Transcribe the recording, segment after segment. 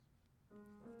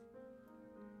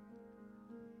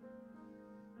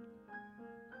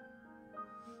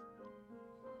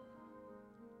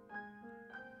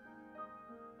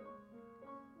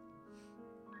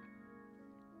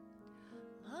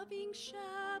Loving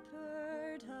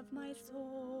shepherd of my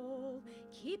soul,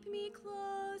 keep me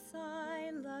close, I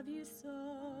love you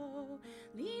so.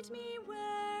 Lead me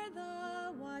where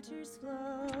the waters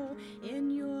flow, in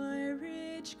your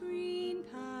rich green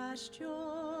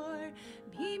pasture.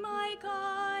 Be my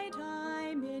guide,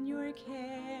 I'm in your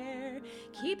care.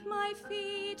 Keep my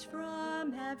feet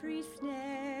from every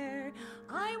snare.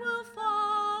 I will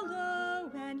follow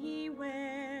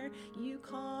anywhere you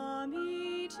call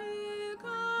me to go.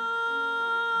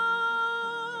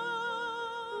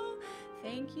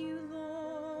 Thank you,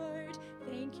 Lord.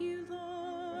 Thank you,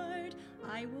 Lord.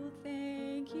 I will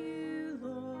thank you,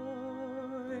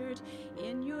 Lord.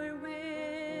 In your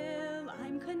will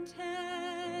I'm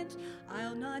content.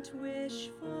 I'll not wish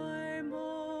for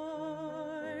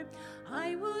more.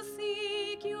 I will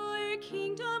seek your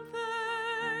kingdom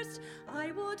first.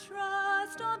 I will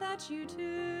trust all that you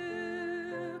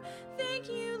do. Thank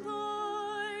you,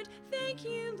 Lord. Thank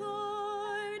you,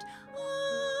 Lord.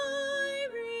 I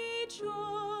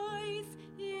rejoice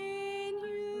in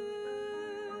you.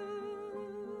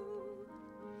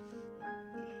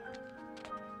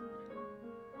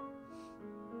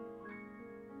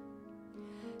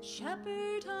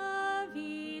 Shepherd of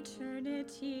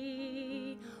eternity,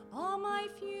 all my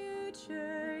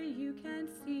future you can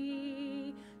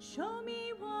see. Show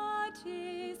me what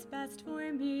is best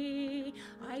for me.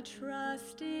 I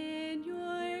trust in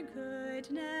your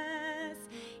goodness.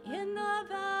 In the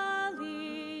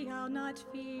valley I'll not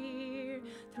fear.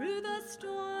 Through the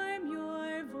storm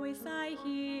your voice I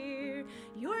hear.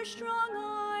 Your strong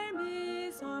arm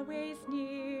is always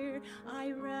near.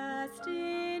 I rest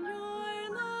in your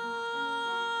love.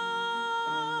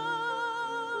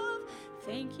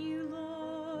 Thank you,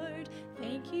 Lord.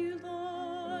 Thank you,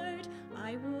 Lord.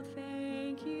 I will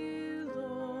thank you,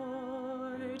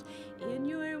 Lord. In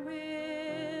your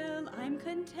will I'm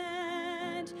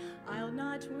content. I'll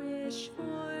not wish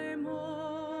for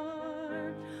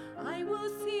more. I will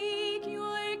seek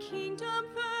your kingdom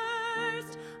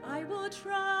first. I will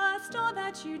trust all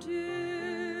that you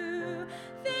do.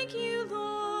 Thank you,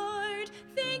 Lord.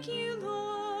 Thank you,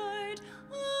 Lord.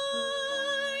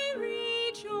 I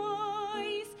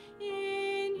rejoice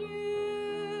in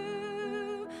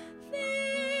you.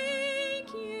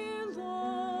 Thank you,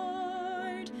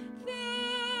 Lord.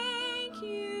 Thank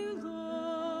you,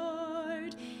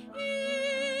 Lord.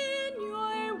 In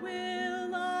your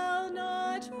will I'll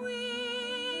not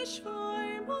wish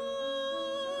for more.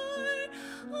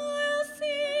 I'll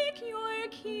seek your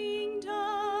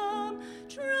kingdom,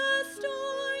 trust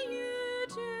all you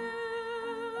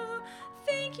do.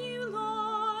 Thank you,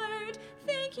 Lord.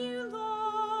 Thank you,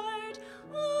 Lord.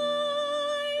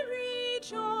 I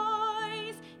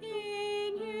rejoice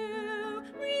in you.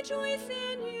 Rejoice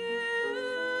in you.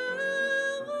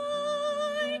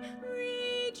 I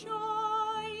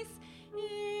rejoice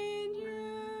in you.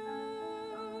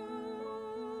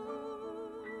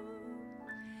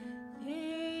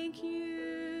 Thank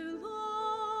you, Lord.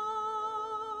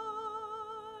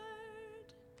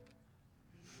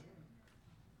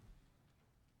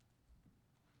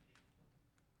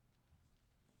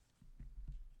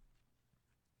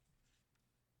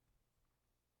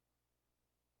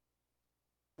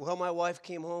 Well, my wife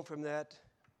came home from that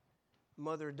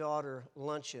mother-daughter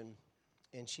luncheon,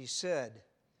 and she said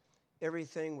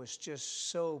everything was just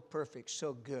so perfect,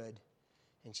 so good.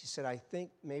 And she said, I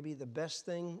think maybe the best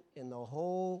thing in the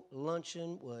whole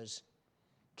luncheon was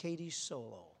Katie's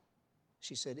solo.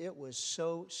 She said, it was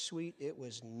so sweet, it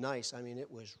was nice. I mean, it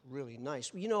was really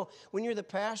nice. You know, when you're the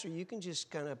pastor, you can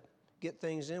just kind of get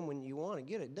things in when you want to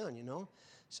get it done, you know.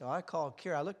 So I called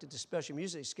Kara. I looked at the special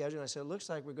music schedule, and I said, it looks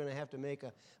like we're going to have to make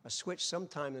a switch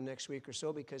sometime the next week or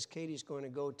so because Katie's going to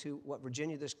go to,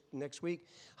 Virginia this next week.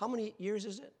 How many years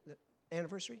is it, the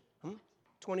anniversary?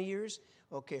 20 years?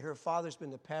 Okay, her father's been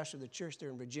the pastor of the church there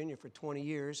in Virginia for 20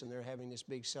 years, and they're having this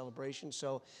big celebration.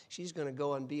 So she's going to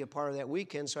go and be a part of that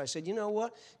weekend. So I said, you know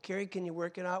what, Carrie, can you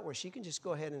work it out where she can just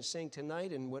go ahead and sing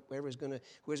tonight, and whoever's going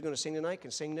to sing tonight can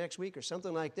sing next week or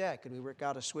something like that? Could we work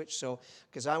out a switch? So,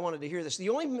 because I wanted to hear this. The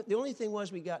only thing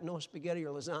was we got no spaghetti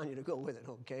or lasagna to go with it,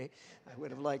 okay? I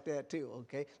would have liked that too,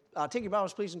 okay? Take your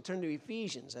Bibles, please, and turn to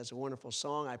Ephesians. That's a wonderful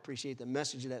song. I appreciate the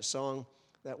message of that song.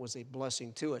 That was a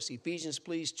blessing to us. Ephesians,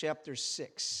 please, chapter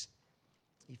 6.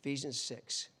 Ephesians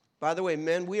 6. By the way,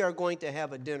 men, we are going to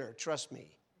have a dinner. Trust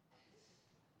me.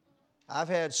 I've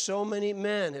had so many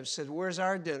men have said, where's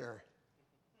our dinner?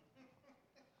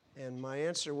 And my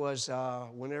answer was,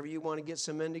 whenever you want to get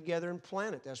some men together and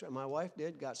plan it. That's what my wife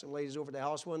did. Got some ladies over to the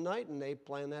house one night, and they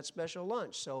planned that special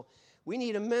lunch. So we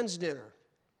need a men's dinner.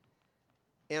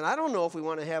 And I don't know if we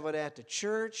want to have it at the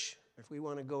church, or if we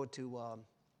want to go to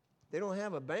They don't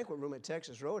have a banquet room at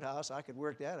Texas Roadhouse. I could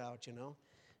work that out, you know.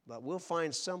 But we'll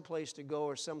find some place to go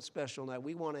or some special night.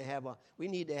 We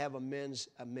need to have a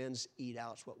men's eat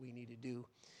out's what we need to do.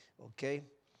 Okay?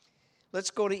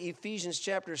 Let's go to Ephesians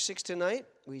chapter 6 tonight.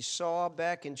 We saw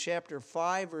back in chapter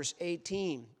 5, verse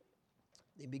 18,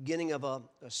 the beginning of a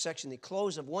section, the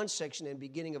close of one section and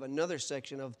beginning of another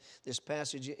section of this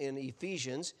passage in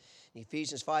Ephesians. In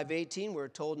Ephesians 5:18, we're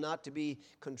told not to be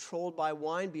controlled by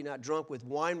wine, be not drunk with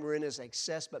wine wherein is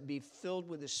excess, but be filled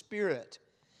with the Spirit.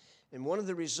 And one of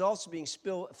the results of being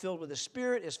filled with the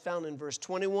Spirit is found in verse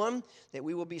 21, that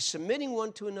we will be submitting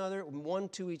one to another,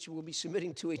 we'll be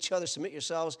submitting to each other, submit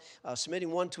yourselves,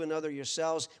 submitting one to another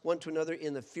yourselves, one to another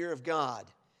in the fear of God.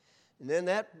 And then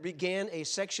that began a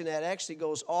section that actually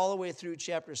goes all the way through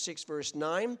chapter 6, verse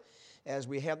 9, as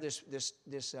we have this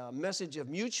message of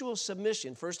mutual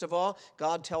submission. First of all,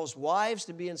 God tells wives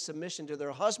to be in submission to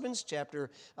their husbands, chapter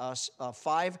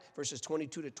 5, verses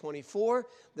 22 to 24.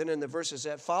 Then in the verses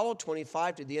that follow,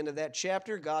 25 to the end of that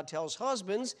chapter, God tells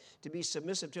husbands to be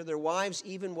submissive to their wives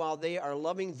even while they are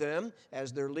loving them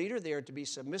as their leader. They are to be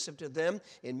submissive to them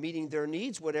in meeting their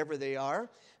needs, whatever they are.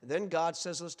 Then God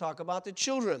says, let's talk about the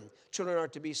children. Children are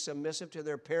to be submissive to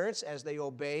their parents as they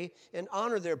obey and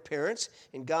honor their parents.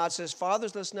 And God says,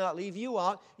 fathers, let's not leave you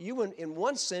out. You, in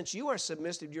one sense, you are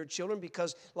submissive to your children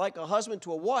because like a husband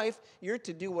to a wife, you're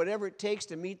to do whatever it takes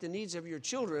to meet the needs of your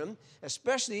children.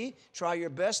 Especially try your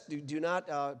best. Do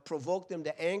not provoke them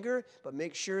to anger, but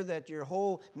make sure that your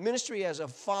whole ministry as a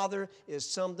father is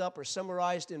summed up or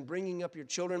summarized in bringing up your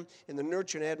children in the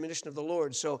nurture and admonition of the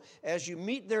Lord. So as you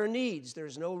meet their needs,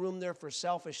 there's no room there for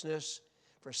selfishness,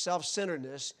 for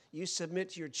self-centeredness. You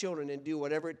submit to your children and do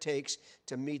whatever it takes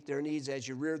to meet their needs as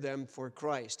you rear them for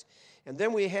Christ. And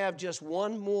then we have just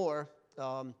one more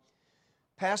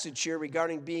passage here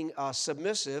regarding being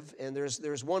submissive, and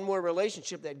there's one more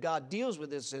relationship that God deals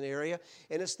with in this area,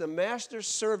 and it's the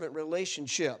master-servant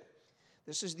relationship.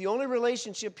 This is the only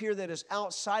relationship here that is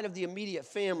outside of the immediate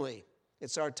family.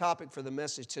 It's our topic for the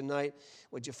message tonight.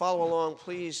 Would you follow along,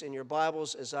 please, in your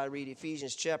Bibles as I read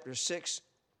Ephesians chapter 6,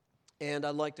 and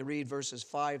I'd like to read verses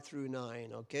 5 through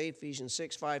 9, okay? Ephesians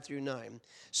 6, 5 through 9.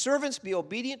 Servants, be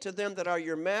obedient to them that are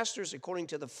your masters according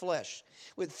to the flesh,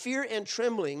 with fear and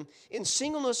trembling, in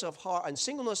singleness of heart, and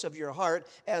singleness of your heart,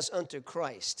 as unto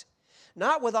Christ.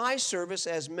 Not with eye service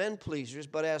as men pleasers,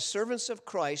 but as servants of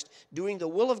Christ, doing the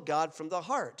will of God from the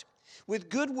heart, with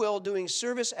good will doing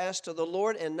service as to the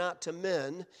Lord and not to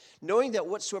men, knowing that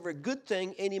whatsoever good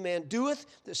thing any man doeth,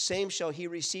 the same shall he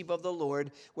receive of the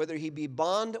Lord, whether he be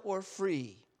bond or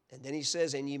free. And then he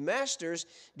says, and ye masters,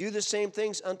 do the same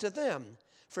things unto them,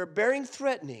 forbearing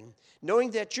threatening,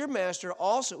 knowing that your master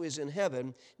also is in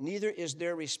heaven, neither is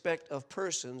there respect of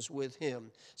persons with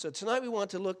him. So tonight we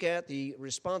want to look at the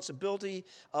responsibility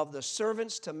of the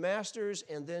servants to masters,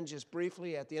 and then just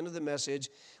briefly at the end of the message,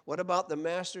 what about the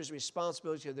master's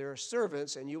responsibility to their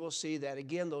servants? And you will see that,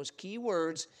 again, those key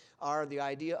words are the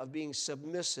idea of being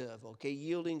submissive, okay,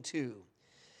 yielding to.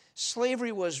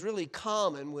 Slavery was really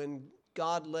common when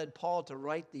God led Paul to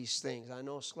write these things. I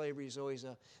know slavery is always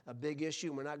a big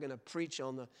issue. We're not going to preach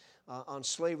on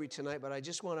slavery tonight, but I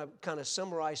just want to kind of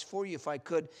summarize for you if I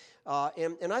could.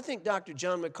 And I think Dr.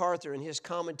 John MacArthur in his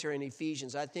commentary in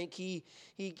Ephesians, I think he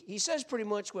says pretty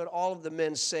much what all of the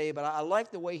men say, but I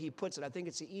like the way he puts it. I think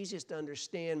it's the easiest to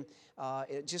understand.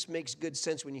 It just makes good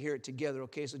sense when you hear it together.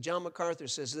 Okay, so John MacArthur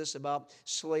says this about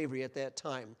slavery at that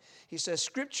time. He says,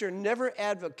 Scripture never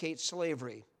advocates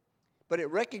slavery, but it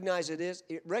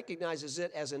recognizes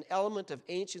it as an element of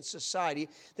ancient society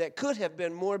that could have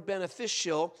been more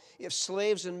beneficial if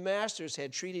slaves and masters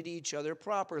had treated each other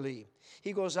properly.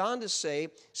 He goes on to say,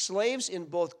 slaves in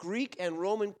both Greek and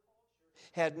Roman culture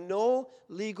had no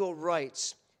legal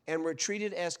rights and were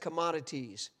treated as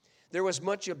commodities. There was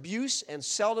much abuse and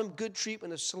seldom good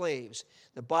treatment of slaves.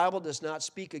 The Bible does not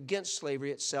speak against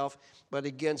slavery itself, but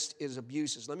against its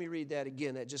abuses. Let me read that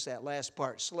again, just that last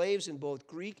part. Slaves in both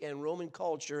Greek and Roman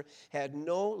culture had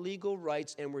no legal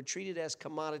rights and were treated as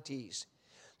commodities.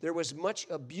 There was much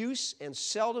abuse and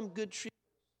seldom good treatment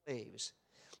of slaves.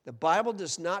 The Bible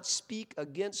does not speak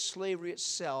against slavery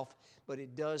itself, but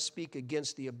it does speak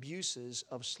against the abuses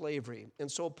of slavery.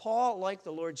 And so Paul, like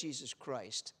the Lord Jesus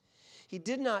Christ, he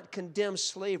did not condemn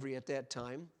slavery at that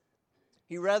time.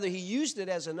 He used it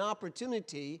as an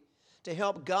opportunity to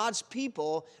help God's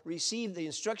people receive the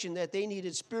instruction that they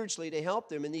needed spiritually to help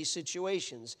them in these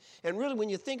situations. And really, when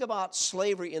you think about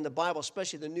slavery in the Bible,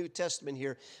 especially the New Testament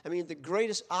here, I mean,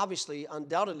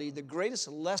 undoubtedly, the greatest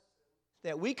lesson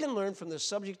that we can learn from the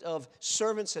subject of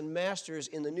servants and masters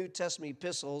in the New Testament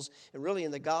epistles, and really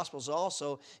in the Gospels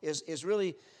also, is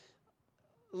really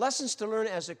lessons to learn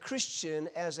as a Christian,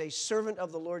 as a servant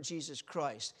of the Lord Jesus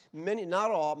Christ. Many,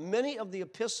 not all, many of the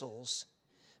epistles,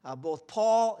 both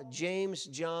Paul, James,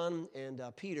 John, and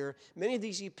Peter, many of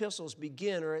these epistles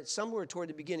begin, or somewhere toward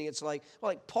the beginning, it's like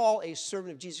Paul, a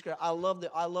servant of Jesus Christ. I love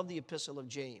the epistle of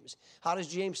James. How does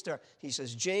James start? He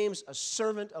says, James, a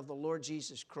servant of the Lord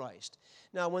Jesus Christ.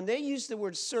 Now, when they used the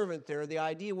word servant there, the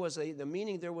idea was, the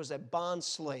meaning there was a bond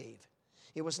slave.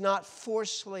 It was not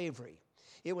forced slavery.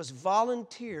 It was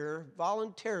voluntary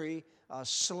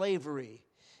slavery.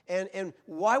 And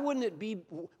why wouldn't it be,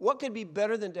 what could be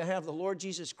better than to have the Lord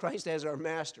Jesus Christ as our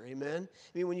master, amen?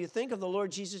 I mean, when you think of the Lord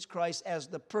Jesus Christ as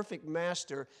the perfect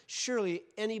master, surely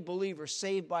any believer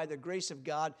saved by the grace of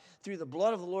God through the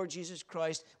blood of the Lord Jesus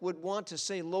Christ would want to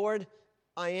say, Lord,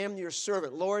 I am your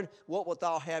servant. Lord, what wilt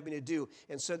thou have me to do?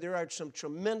 And so there are some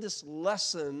tremendous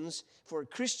lessons for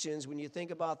Christians when you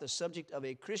think about the subject of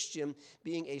a Christian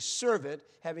being a servant,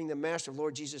 having the master of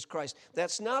Lord Jesus Christ.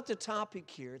 That's not the topic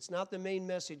here. It's not the main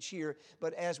message here.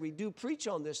 But as we do preach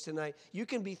on this tonight, you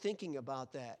can be thinking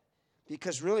about that.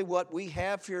 Because really what we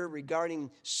have here regarding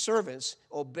servants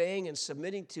obeying and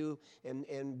submitting to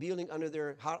and being under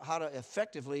their, how to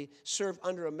effectively serve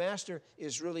under a master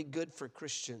is really good for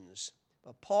Christians.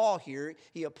 But Paul here,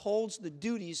 he upholds the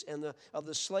duties of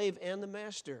the slave and the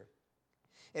master.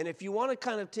 And if you want to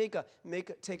kind of take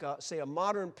a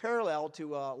modern parallel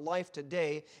to life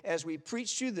today, as we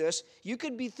preach through this, you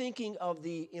could be thinking of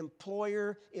the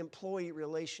employer-employee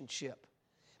relationship.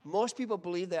 Most people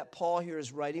believe that Paul here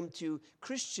is writing to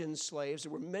Christian slaves.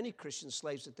 There were many Christian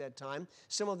slaves at that time.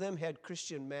 Some of them had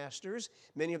Christian masters.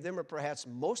 Many of them, or perhaps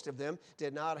most of them,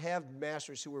 did not have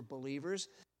masters who were believers.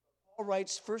 Paul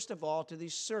writes, first of all, to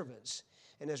these servants.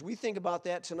 And as we think about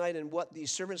that tonight and what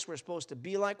these servants were supposed to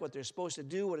be like, what they're supposed to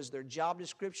do, what is their job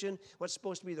description, what's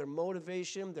supposed to be their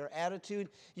motivation, their attitude,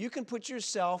 you can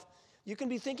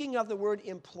be thinking of the word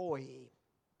employee.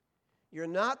 You're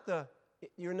not the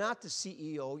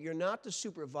CEO, you're not the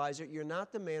supervisor, you're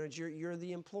not the manager, you're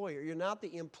the employer. You're not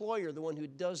the employer, the one who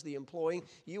does the employing.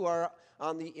 You are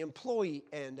on the employee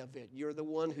end of it. You're the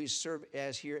one who serves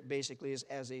as here basically is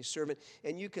as a servant,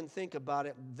 and you can think about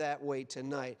it that way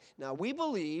tonight. Now, we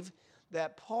believe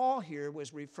that Paul here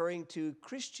was referring to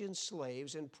Christian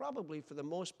slaves and probably for the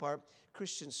most part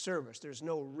Christian servants. There's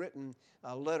no written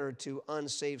letter to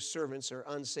unsaved servants or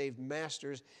unsaved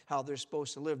masters how they're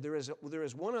supposed to live. There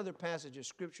is one other passage of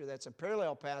Scripture that's a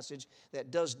parallel passage that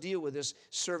does deal with this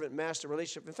servant-master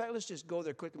relationship. In fact, let's just go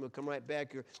there quickly and we'll come right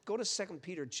back here. Go to 2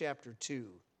 Peter chapter 2.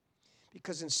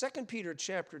 Because in 2 Peter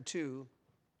chapter 2,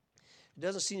 there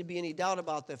doesn't seem to be any doubt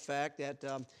about the fact that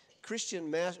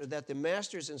that the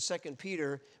masters in 2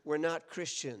 Peter were not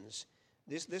Christians.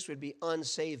 This would be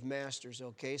unsaved masters,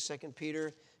 okay? 2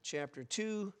 Peter chapter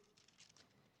 2,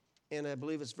 and I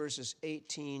believe it's verses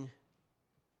 18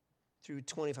 through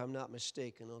 20, if I'm not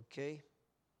mistaken, okay?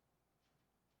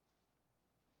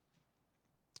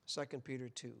 2 Peter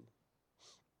 2.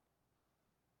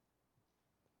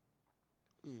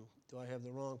 Do I have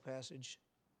the wrong passage?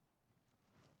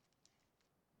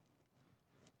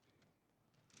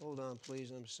 Hold on,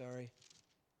 please. I'm sorry.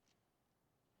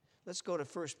 Let's go to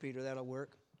 1 Peter. That'll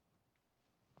work.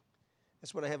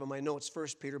 That's what I have in my notes, 1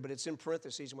 Peter, but it's in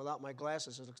parentheses, and without my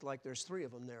glasses, it looks like there's 3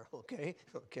 of them there, okay?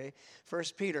 1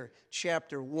 Peter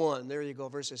chapter 1. There you go,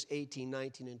 verses 18,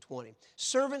 19, and 20.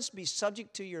 Servants, be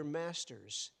subject to your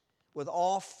masters with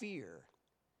all fear,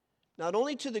 not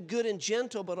only to the good and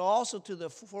gentle, but also to the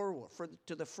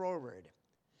froward.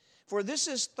 For this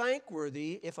is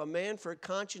thankworthy if a man for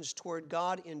conscience toward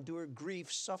God endure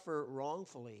grief, suffer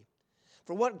wrongfully.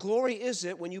 For what glory is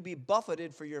it when you be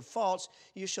buffeted for your faults,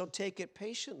 you shall take it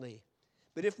patiently.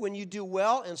 But if when you do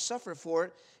well and suffer for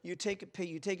it, you take it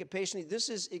patiently, this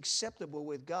is acceptable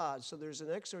with God. So there's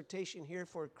an exhortation here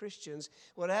for Christians.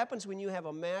 What happens when you have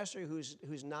a master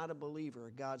who's not a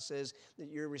believer? God says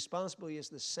that your responsibility is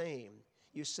the same.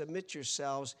 You submit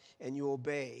yourselves and you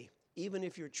obey, even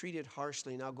if you're treated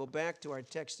harshly. Now go back to our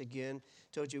text again.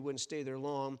 Told you wouldn't stay there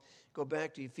long. Go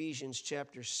back to Ephesians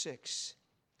chapter 6.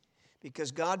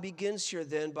 Because God begins here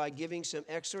then by giving some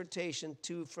exhortation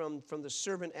from the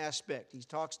servant aspect. He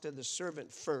talks to the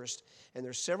servant first. And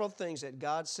there's several things that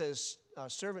God says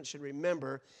servants should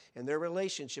remember in their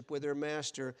relationship with their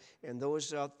master. And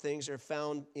those things are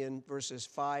found in verses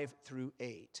 5 through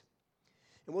 8.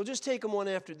 And we'll just take them one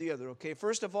after the other, okay?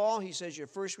 First of all, he says your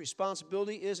first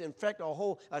responsibility is, in fact,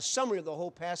 a summary of the whole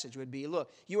passage would be,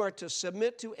 look, you are to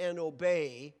submit to and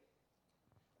obey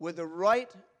with the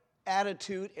right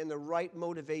attitude and the right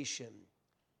motivation.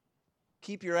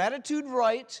 Keep your attitude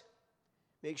right.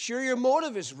 Make sure your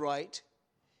motive is right.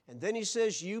 And then he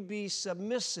says, you be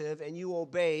submissive and you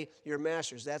obey your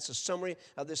masters. That's a summary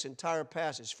of this entire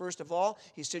passage. First of all,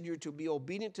 he said you're to be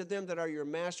obedient to them that are your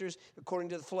masters according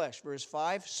to the flesh. Verse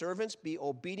 5, servants, be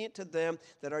obedient to them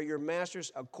that are your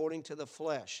masters according to the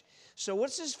flesh. So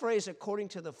what's this phrase, according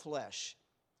to the flesh?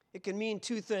 It can mean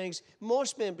two things.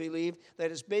 Most men believe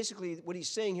that it's basically what he's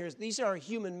saying here is these are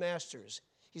human masters.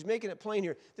 He's making it plain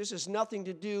here. This has nothing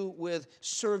to do with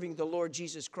serving the Lord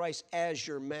Jesus Christ as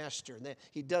your master.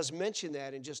 He does mention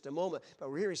that in just a moment. But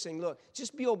we're here he's saying, look,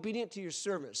 just be obedient to your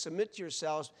servants. Submit to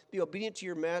yourselves. Be obedient to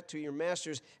your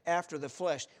masters after the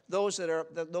flesh. Those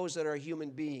that are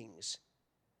human beings.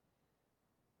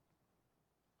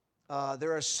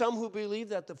 There are some who believe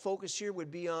that the focus here would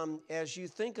be on, as you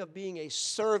think of being a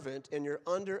servant and you're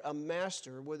under a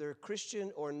master, whether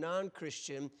Christian or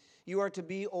non-Christian, you are to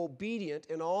be obedient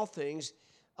in all things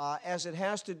as it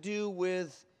has to do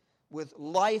with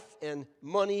life and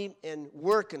money and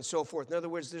work and so forth. In other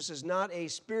words, this is not a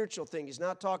spiritual thing. He's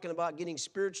not talking about getting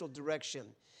spiritual direction.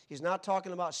 He's not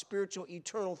talking about spiritual,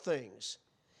 eternal things.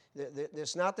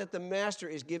 It's not that the master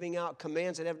is giving out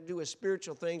commands that have to do with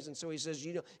spiritual things, and so he says,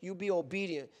 you be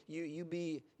obedient, you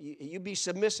be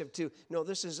submissive to. No,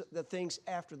 this is the things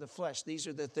after the flesh. These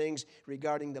are the things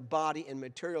regarding the body and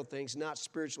material things, not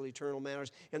spiritual, eternal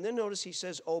matters. And then notice he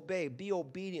says, obey, be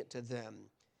obedient to them.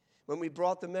 When we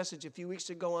brought the message a few weeks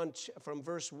ago on from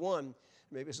verse 1,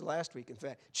 maybe it was last week, in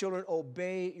fact, children,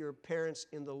 obey your parents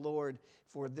in the Lord,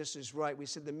 for this is right. We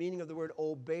said the meaning of the word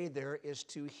obey there is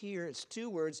to hear. It's two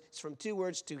words. It's from two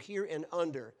words, to hear and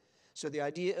under. So the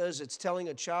idea is it's telling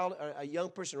a child, a young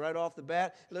person right off the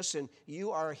bat, listen,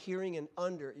 you are hearing and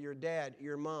under your dad,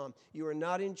 your mom. You are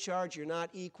not in charge. You're not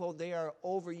equal. They are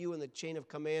over you in the chain of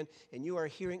command, and you are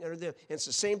hearing under them. And it's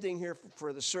the same thing here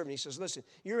for the servant. He says, listen,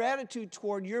 your attitude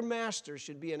toward your master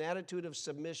should be an attitude of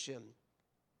submission.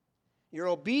 Your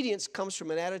obedience comes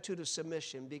from an attitude of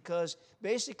submission because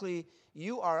basically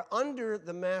you are under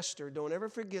the master. Don't ever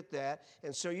forget that.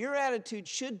 And so your attitude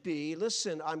should be,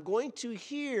 listen, I'm going to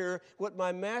hear what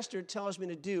my master tells me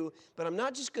to do, but I'm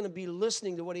not just going to be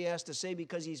listening to what he has to say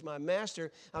because he's my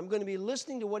master. I'm going to be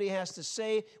listening to what he has to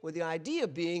say with the idea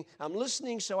being I'm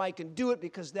listening so I can do it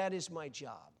because that is my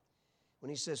job. When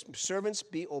he says, servants,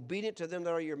 be obedient to them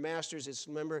that are your masters, it's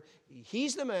remember,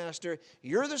 he's the master,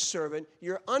 you're the servant,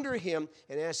 you're under him,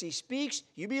 and as he speaks,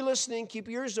 you be listening, keep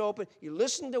your ears open, you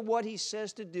listen to what he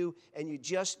says to do, and you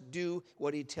just do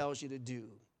what he tells you to do.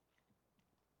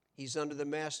 He's under the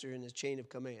master in his chain of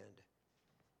command.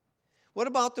 What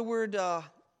about the word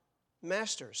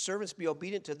master? Servants, be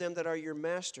obedient to them that are your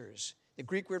masters. The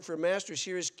Greek word for masters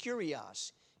here is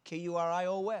kurios,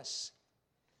 K-U-R-I-O-S.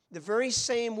 The very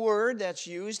same word that's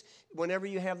used whenever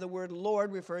you have the word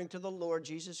Lord referring to the Lord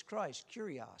Jesus Christ,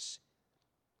 kurios.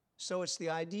 So it's the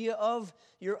idea of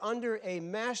you're under a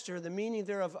master, the meaning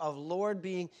there of Lord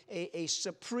being a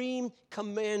supreme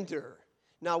commander.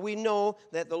 Now we know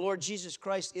that the Lord Jesus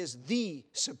Christ is the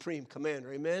supreme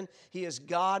commander, amen? He is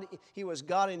God. He was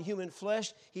God in human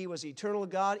flesh. He was eternal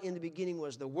God. In the beginning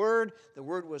was the Word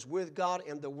was with God,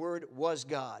 and the Word was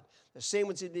God. The same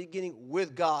was in the beginning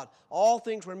with God. All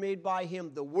things were made by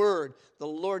him, the Word, the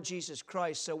Lord Jesus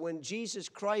Christ. So when Jesus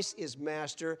Christ is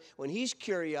master, when he's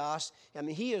kurios, I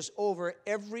mean, he is over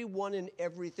everyone and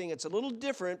everything. It's a little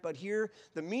different, but here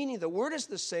the meaning, the word is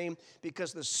the same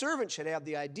because the servant should have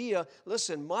the idea,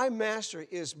 listen, my master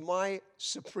is my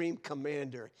supreme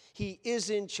commander. He is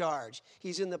in charge.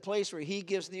 He's in the place where he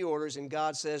gives the orders, and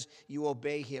God says you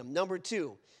obey him. Number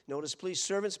 2, notice, please,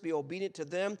 servants, be obedient to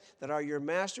them that are your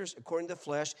masters according to the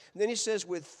flesh. And then he says,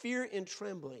 with fear and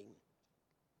trembling.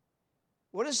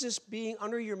 What is this being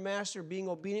under your master, being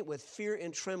obedient with fear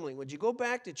and trembling? Would you go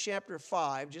back to chapter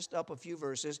 5, just up a few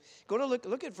verses? Go to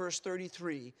look at verse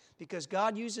 33, because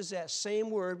God uses that same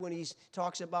word when he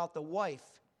talks about the wife.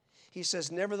 He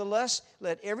says, nevertheless,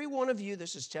 let every one of you,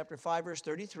 this is chapter 5, verse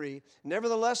 33,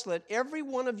 nevertheless, let every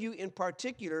one of you in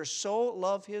particular so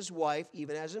love his wife,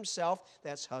 even as himself,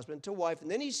 that's husband to wife.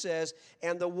 And then he says,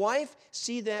 and the wife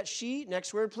see that she,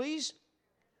 next word please,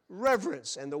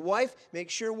 reverence. And the wife, make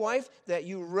sure, wife, that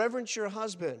you reverence your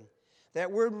husband. That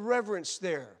word reverence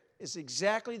there is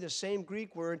exactly the same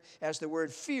Greek word as the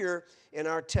word fear in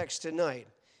our text tonight.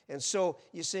 And so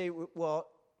you say, well,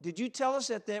 did you tell us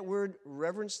that word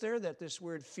reverence there, that this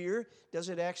word fear, does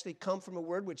it actually come from a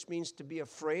word which means to be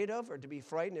afraid of or to be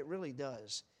frightened? It really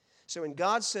does. So when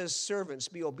God says, servants,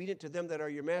 be obedient to them that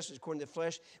are your masters according to the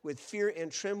flesh with fear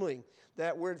and trembling,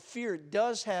 that word fear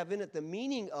does have in it the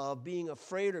meaning of being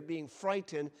afraid or being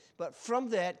frightened, but from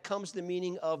that comes the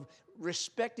meaning of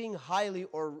respecting highly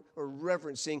or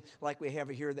reverencing, like we have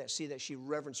here that see that she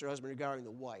reverenced her husband regarding the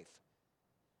wife.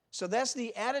 So that's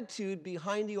the attitude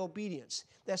behind the obedience.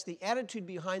 That's the attitude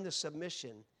behind the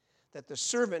submission, that the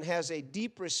servant has a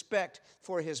deep respect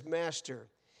for his master.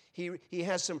 He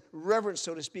has some reverence,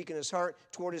 so to speak, in his heart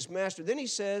toward his master. Then he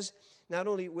says, not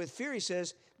only with fear, he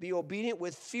says, be obedient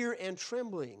with fear and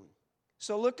trembling.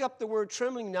 So look up the word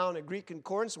trembling now in a Greek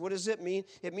concordance. What does it mean?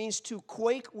 It means to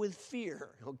quake with fear,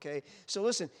 okay? So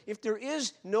listen, if there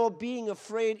is no being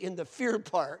afraid in the fear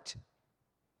part,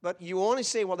 but you only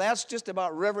say, well, that's just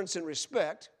about reverence and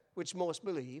respect, which most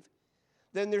believe,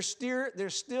 then there's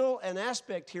still an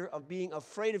aspect here of being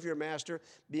afraid of your master,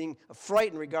 being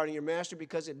frightened regarding your master,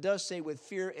 because it does say with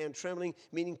fear and trembling,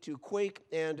 meaning to quake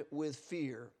and with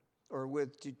fear, or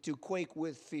to quake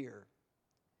with fear.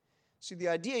 See, the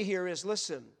idea here is,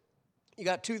 listen, you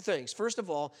got two things. First of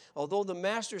all, although the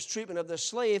master's treatment of the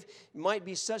slave might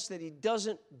be such that he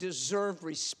doesn't deserve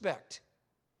respect,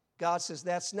 God says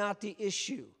that's not the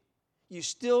issue. You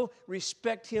still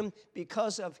respect him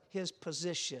because of his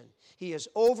position. He is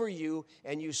over you,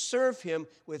 and you serve him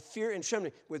with fear and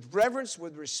trembling, with reverence,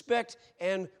 with respect,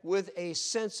 and with a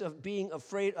sense of being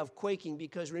afraid of quaking,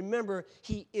 because remember,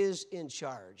 he is in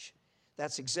charge.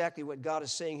 That's exactly what God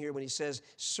is saying here when he says,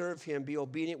 serve him, be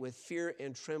obedient with fear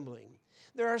and trembling.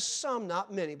 There are some,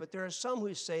 not many, but there are some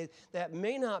who say that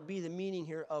may not be the meaning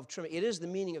here of trembling. It is the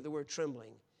meaning of the word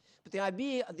trembling. But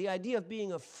the idea of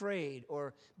being afraid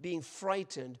or being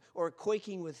frightened or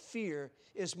quaking with fear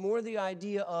is more the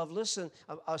idea of, listen,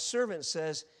 a servant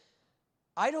says,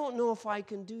 I don't know if I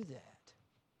can do that.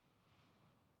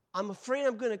 I'm afraid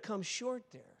I'm going to come short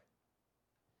there.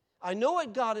 I know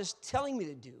what God is telling me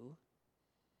to do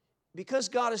because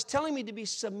God is telling me to be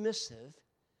submissive,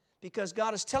 because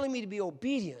God is telling me to be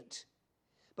obedient.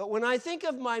 But when I think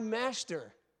of my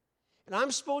master and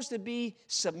I'm supposed to be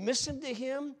submissive to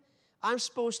him, I'm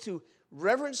supposed to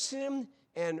reverence him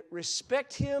and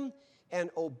respect him and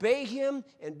obey him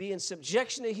and be in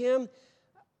subjection to him,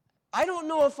 I don't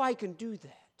know if I can do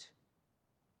that.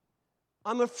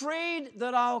 I'm afraid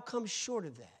that I'll come short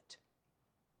of that.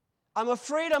 I'm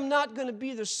afraid I'm not going to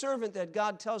be the servant that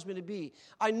God tells me to be.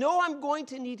 I know I'm going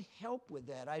to need help with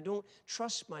that. I don't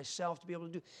trust myself to be able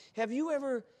to do. Have you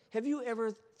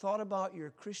ever thought about your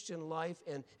Christian life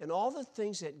and all the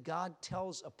things that God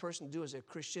tells a person to do as a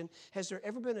Christian? Has there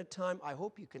ever been a time, I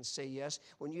hope you can say yes,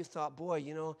 when you thought, boy,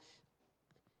 you know,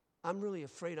 I'm really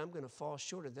afraid I'm going to fall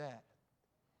short of that.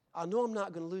 I know I'm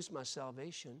not going to lose my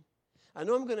salvation. I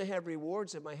know I'm going to have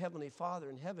rewards of my Heavenly Father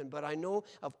in heaven, but I know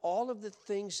of all of the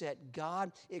things that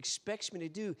God expects me to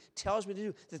do, tells me to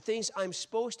do, the things I'm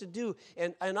supposed to do.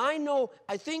 And I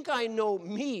think I know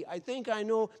me. I think I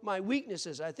know my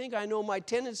weaknesses. I think I know my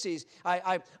tendencies.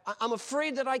 I'm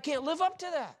afraid that I can't live up to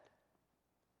that.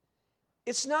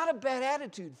 It's not a bad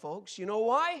attitude, folks. You know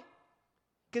why?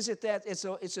 Because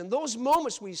it's in those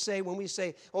moments when we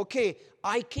say, okay,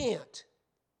 I can't.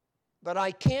 But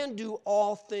I can do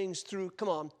all things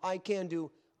I can do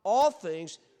all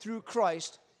things through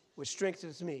Christ, which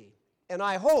strengthens me. And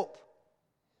I hope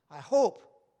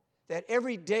that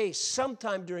every day,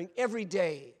 sometime during every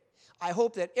day, I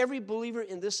hope that every believer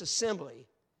in this assembly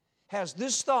has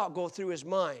this thought go through his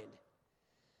mind.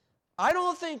 I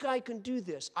don't think I can do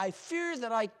this. I fear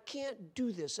that I can't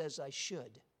do this as I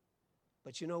should.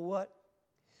 But you know what?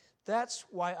 That's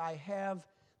why I have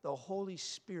the Holy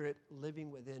Spirit living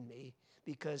within me,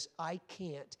 because I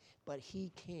can't, but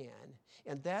he can.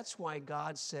 And that's why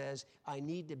God says I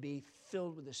need to be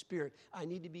filled with the Spirit. I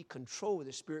need to be controlled with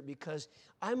the Spirit, because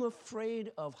I'm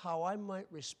afraid of how I might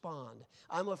respond.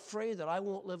 I'm afraid that I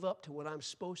won't live up to what I'm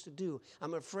supposed to do.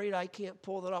 I'm afraid I can't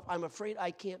pull that off. I'm afraid I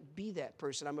can't be that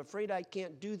person. I'm afraid I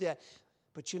can't do that.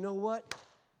 But you know what?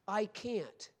 I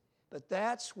can't. But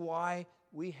that's why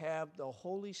we have the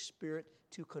Holy Spirit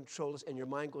to control us. And your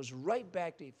mind goes right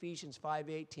back to Ephesians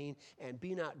 5:18, and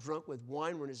be not drunk with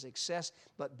wine wherein is excess,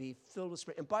 but be filled with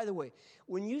Spirit. And by the way,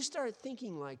 when you start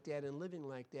thinking like that and living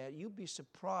like that, you'll be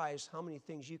surprised how many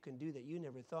things you can do that you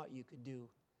never thought you could do,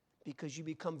 because you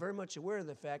become very much aware of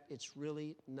the fact it's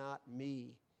really not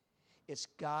me. It's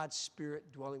God's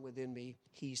Spirit dwelling within me.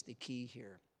 He's the key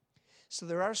here. So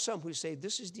there are some who say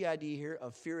this is the idea here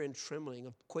of fear and trembling,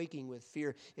 of quaking with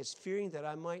fear. It's fearing that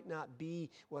I might not be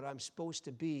what I'm supposed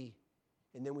to be.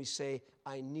 And then we say,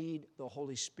 I need the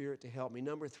Holy Spirit to help me.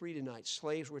 Number 3 tonight,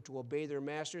 slaves were to obey their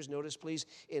masters. Notice, please,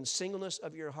 in singleness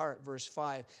of your heart, verse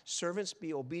 5. Servants,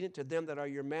 be obedient to them that are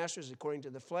your masters according to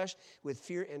the flesh, with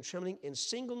fear and trembling, in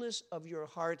singleness of your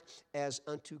heart as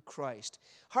unto Christ.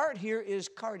 Heart here is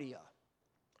cardia,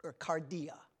 or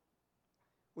cardia.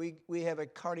 We have a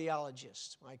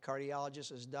cardiologist. My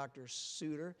cardiologist is Dr.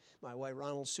 Suter. My wife,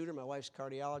 Ronald Suter. My wife's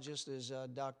cardiologist is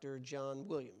Dr. John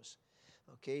Williams.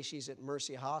 Okay, she's at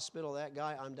Mercy Hospital, that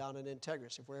guy. I'm down at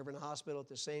Integris. If we're ever in a hospital at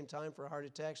the same time for heart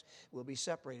attacks, we'll be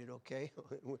separated, okay?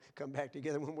 We'll come back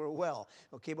together when we're well.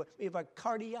 Okay, but we have a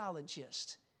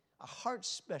cardiologist, a heart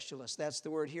specialist. That's the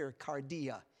word here,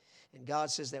 cardia. And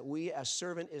God says that we, as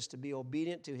servant, is to be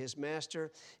obedient to his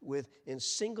master in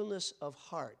singleness of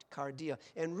heart, cardia.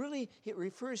 And really, it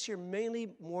refers here mainly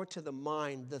more to the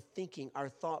mind, the thinking, our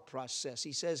thought process.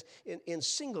 He says in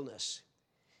singleness.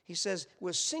 He says,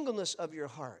 with singleness of your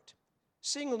heart.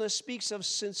 Singleness speaks of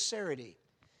sincerity.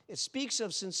 It speaks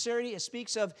of sincerity. It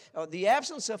speaks of the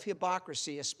absence of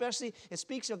hypocrisy. Especially, it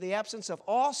speaks of the absence of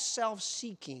all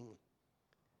self-seeking.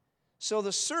 So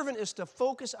the servant is to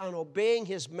focus on obeying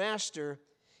his master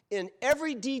in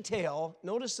every detail,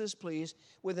 notice this please,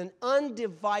 with an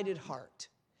undivided heart.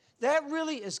 That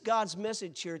really is God's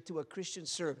message here to a Christian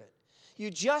servant.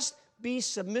 You just be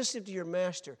submissive to your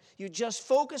master. You just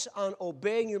focus on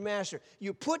obeying your master.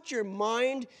 You put your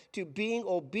mind to being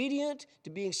obedient, to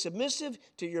being submissive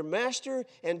to your master,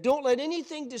 and don't let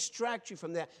anything distract you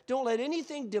from that. Don't let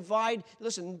anything divide.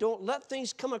 Listen, don't let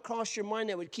things come across your mind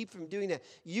that would keep from doing that.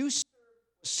 You serve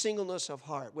with singleness of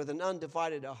heart, with an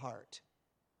undivided heart.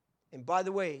 And by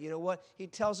the way, you know what? He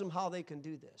tells them how they can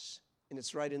do this, and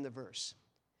it's right in the verse.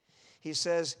 He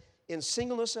says, in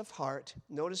singleness of heart,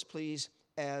 notice please,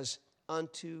 as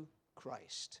unto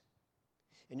Christ.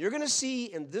 And you're going to see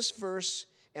in this verse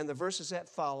and the verses that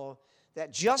follow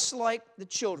that just like the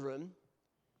children,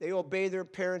 they obey their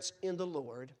parents in the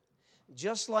Lord,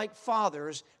 just like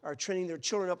fathers are training their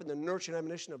children up in the nurture and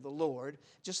admonition of the Lord,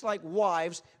 just like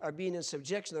wives are being in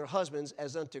subjection to their husbands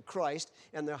as unto Christ,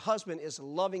 and their husband is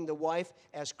loving the wife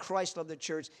as Christ loved the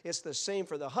church. It's the same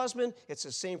for the husband. It's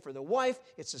the same for the wife.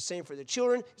 It's the same for the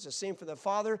children. It's the same for the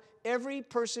father. Every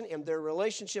person in their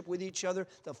relationship with each other,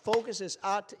 the focus is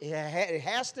it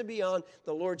has to be on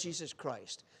the Lord Jesus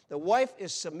Christ. The wife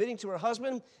is submitting to her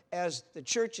husband as the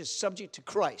church is subject to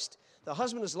Christ. The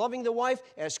husband is loving the wife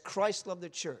as Christ loved the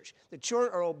church. The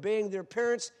children are obeying their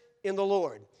parents in the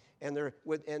Lord, and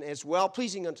as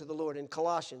well-pleasing unto the Lord in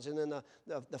Colossians. And then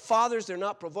the fathers, they're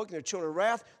not provoking their children to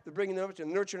wrath. They're bringing them up to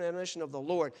the nurture and admonition of the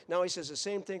Lord. Now he says the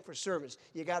same thing for servants.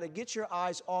 You got to get your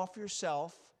eyes off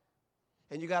yourself,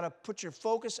 and you got to put your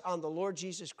focus on the Lord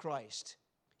Jesus Christ.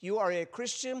 You are a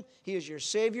Christian. He is your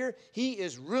Savior. He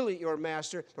is really your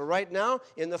master. But right now,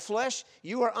 in the flesh,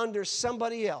 you are under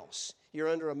somebody else. You're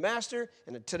under a master,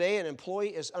 and today an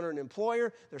employee is under an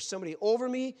employer. There's somebody over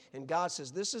me, and God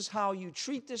says, this is how you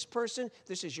treat this person.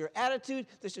 This is your attitude.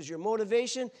 This is your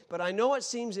motivation. But I know it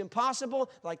seems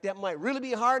impossible, like that might really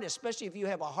be hard, especially if you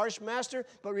have a harsh master.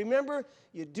 But remember,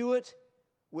 you do it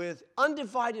with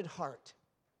undivided heart,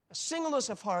 a singleness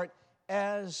of heart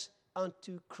as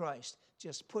unto Christ.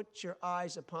 Just put your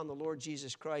eyes upon the Lord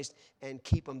Jesus Christ and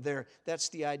keep them there. That's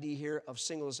the idea here of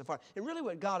singleness of heart. And really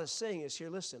what God is saying is here,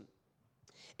 listen,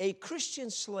 a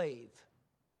Christian slave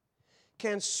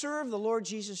can serve the Lord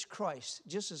Jesus Christ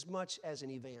just as much as an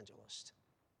evangelist.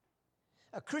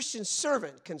 A Christian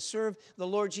servant can serve the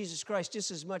Lord Jesus Christ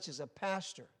just as much as a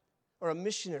pastor or a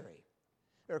missionary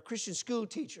or a Christian school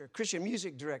teacher, a Christian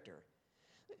music director,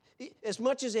 as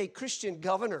much as a Christian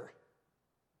governor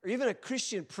or even a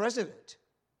Christian president.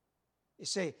 You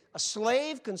say, a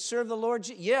slave can serve the Lord?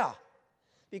 Yeah.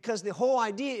 Because the whole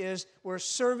idea is we're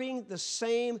serving the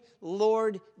same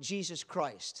Lord Jesus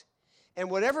Christ. And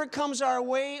whatever comes our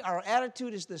way, our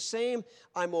attitude is the same.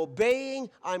 I'm obeying,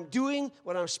 I'm doing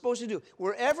what I'm supposed to do.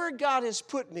 Wherever God has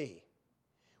put me,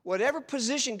 whatever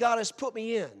position God has put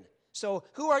me in. So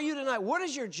who are you tonight? What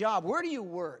is your job? Where do you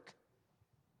work?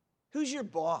 Who's your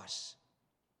boss?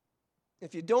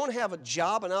 If you don't have a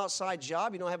job, an outside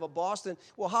job, you don't have a boss, then,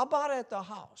 well, how about at the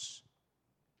house?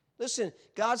 Listen,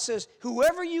 God says,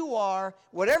 whoever you are,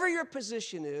 whatever your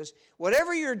position is,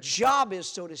 whatever your job is,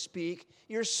 so to speak,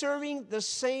 you're serving the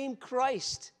same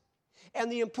Christ.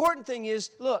 And the important thing is,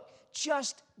 look,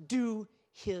 just do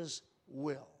His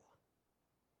will.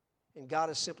 And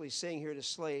God is simply saying here to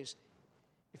slaves,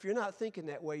 if you're not thinking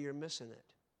that way, you're missing it.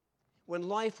 When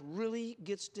life really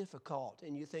gets difficult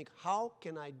and you think, how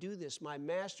can I do this? My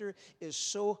master is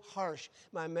so harsh.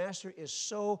 My master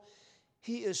is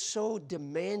He is so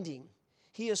demanding.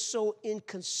 He is so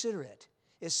inconsiderate.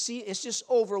 It's just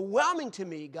overwhelming to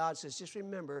me. God says, just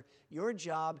remember, your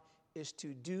job is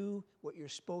to do what you're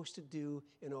supposed to do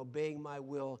in obeying my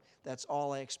will. That's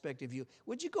all I expect of you.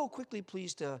 Would you go quickly,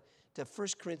 please, to 1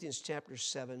 Corinthians chapter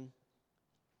 7?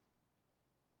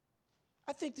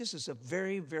 I think this is a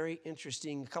very, very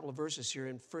interesting couple of verses here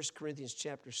in 1 Corinthians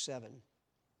chapter 7.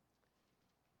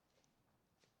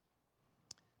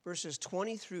 Verses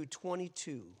 20 through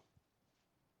 22.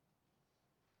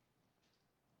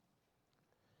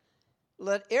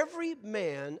 let every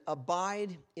man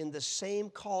abide in the same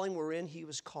calling wherein he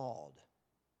was called.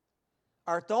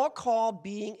 Art thou called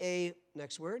being a,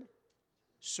 next word,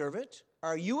 servant?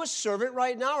 Are you a servant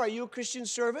right now? Are you a Christian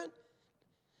servant?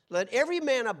 Let every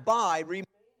man abide, remain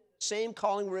in the same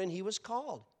calling wherein he was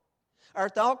called.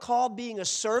 Art thou called being a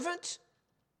servant?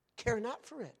 Care not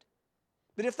for it.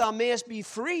 But if thou mayest be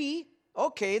free,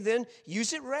 okay, then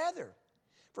use it rather.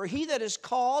 For he that is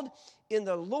called in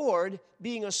the Lord,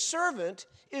 being a servant,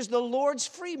 is the Lord's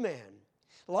free man.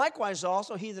 Likewise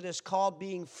also, he that is called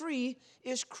being free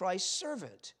is Christ's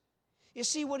servant. You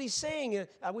see what he's saying, and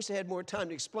I wish I had more time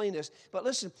to explain this, but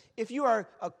listen, if you are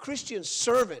a Christian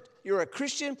servant, you're a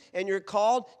Christian and you're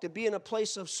called to be in a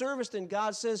place of service, then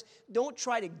God says, don't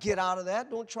try to get out of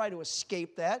that. Don't try to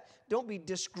escape that. Don't be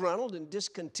disgruntled and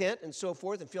discontent and so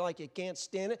forth and feel like you can't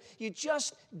stand it. You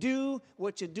just do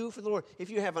what you do for the Lord. If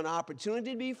you have an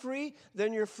opportunity to be free,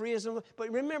 then you're free as a, but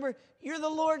remember, you're the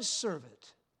Lord's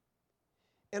servant.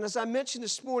 And as I mentioned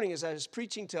this morning, as I was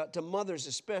preaching to mothers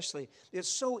especially, it's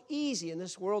so easy in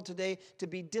this world today to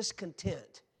be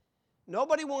discontent.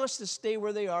 Nobody wants to stay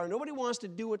where they are. Nobody wants to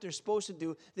do what they're supposed to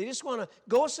do. They just want to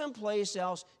go someplace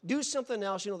else, do something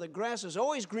else. You know, the grass is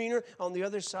always greener on the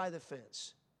other side of the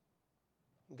fence.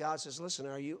 And God says, listen,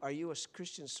 are you a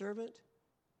Christian servant?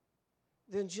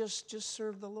 Then just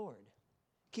serve the Lord.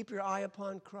 Keep your eye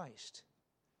upon Christ.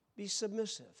 Be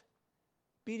submissive.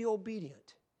 Be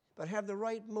obedient. But have the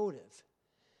right motive.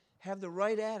 Have the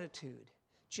right attitude.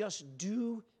 Just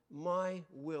do my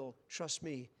will. Trust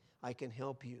me, I can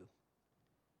help you.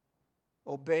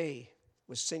 Obey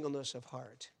with singleness of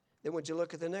heart. Then would you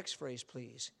look at the next phrase,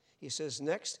 please? He says,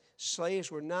 next,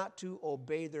 slaves were not to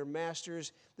obey their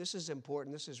masters. This is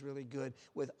important. This is really good.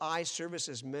 With eye service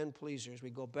as men pleasers. We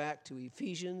go back to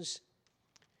Ephesians.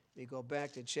 We go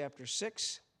back to chapter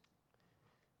 6.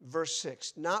 Verse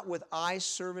 6, not with eye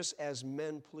service as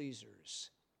men pleasers.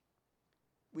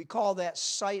 We call that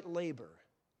sight labor.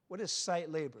 What is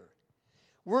sight labor?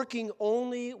 Working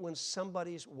only when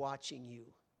somebody's watching you.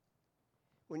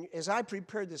 As I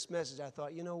prepared this message, I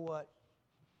thought, you know what?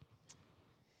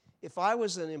 If I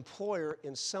was an employer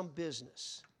in some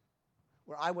business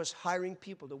where I was hiring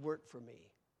people to work for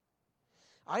me,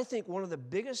 I think one of the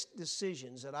biggest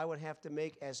decisions that I would have to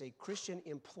make as a Christian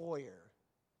employer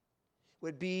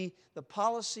would be the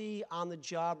policy on the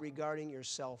job regarding your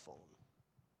cell phone.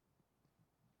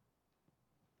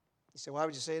 You say, why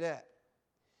would you say that?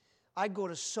 I go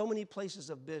to so many places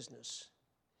of business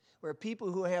where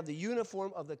people who have the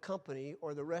uniform of the company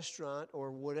or the restaurant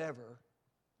or whatever,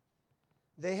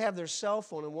 they have their cell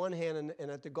phone in one hand,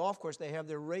 and at the golf course they have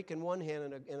their rake in one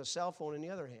hand and a cell phone in the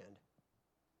other hand.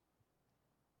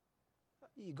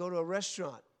 You go to a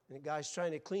restaurant, and the guy's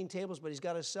trying to clean tables, but he's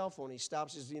got his cell phone. He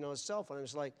stops his cell phone. And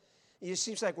it's like, it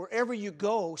seems like wherever you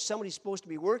go, somebody's supposed to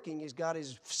be working. He's got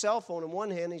his cell phone in one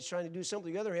hand, and he's trying to do something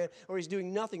in the other hand, or he's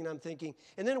doing nothing, and I'm thinking.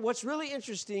 And then what's really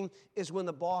interesting is when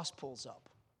the boss pulls up,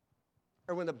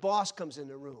 or when the boss comes in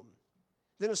the room.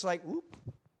 Then it's like, whoop,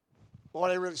 well,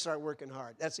 they really start working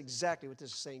hard. That's exactly what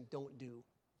this is saying, don't do.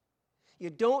 You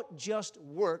don't just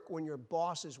work when your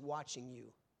boss is watching you.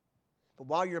 But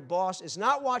while your boss is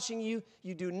not watching you,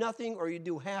 you do nothing or you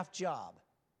do half job.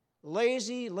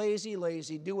 Lazy, lazy,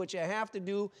 lazy. Do what you have to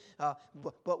do,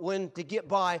 but when to get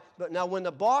by. But now when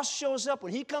the boss shows up,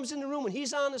 when he comes in the room, when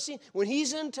he's on the scene, when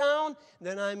he's in town,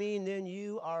 then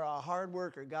you are a hard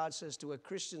worker. God says to a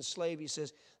Christian slave, he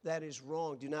says, that is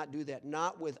wrong. Do not do that.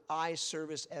 Not with eye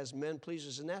service as men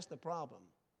pleasers. And that's the problem.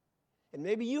 And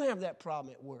maybe you have that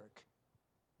problem at work.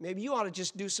 Maybe you ought to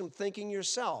just do some thinking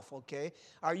yourself, okay?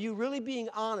 Are you really being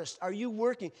honest? Are you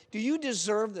working? Do you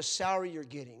deserve the salary you're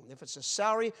getting? If it's a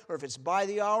salary or if it's by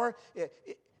the hour,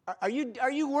 are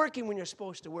you working when you're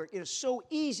supposed to work? It is so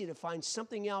easy to find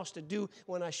something else to do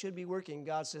when I should be working.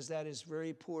 God says that is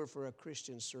very poor for a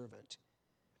Christian servant.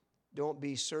 Don't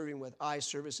be serving with eye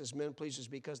service as men pleasers,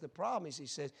 because the problem is, he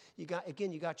says, you got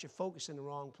your focus in the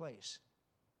wrong place.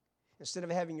 Instead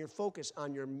of having your focus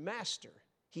on your master,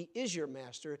 he is your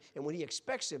master, and what he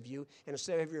expects of you, and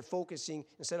instead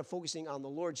of focusing on the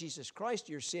Lord Jesus Christ,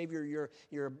 your Savior,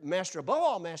 your master above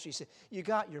all master, he said, you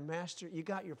got your master, you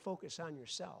got your focus on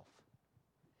yourself.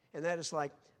 And that is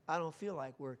like, I don't feel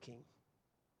like working.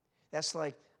 That's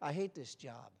like, I hate this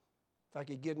job. If I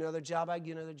could get another job, I'd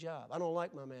get another job. I don't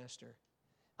like my master.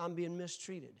 I'm being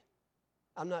mistreated.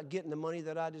 I'm not getting the money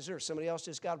that I deserve. Somebody else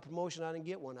just got a promotion. I didn't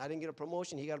get one. I didn't get a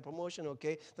promotion. He got a promotion.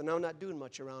 Okay, then I'm not doing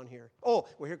much around here. Oh,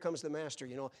 well, here comes the master,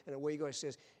 And away you go. He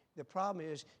says, the problem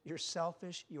is you're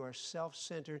selfish. You are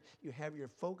self-centered. You have your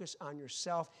focus on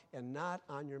yourself and not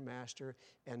on your master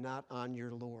and not on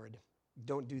your Lord.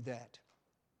 Don't do that.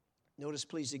 Notice,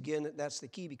 please, again, that's the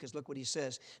key, because look what he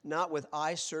says. Not with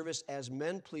eye service as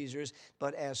men pleasers,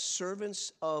 but as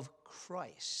servants of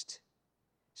Christ.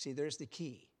 See, there's the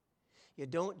key. You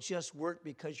don't just work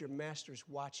because your master's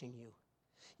watching you.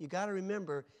 You got to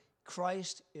remember,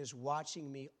 Christ is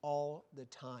watching me all the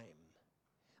time.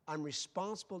 I'm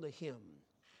responsible to him.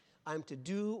 I'm to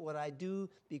do what I do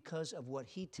because of what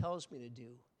he tells me to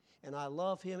do. And I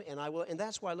love him, and I will. And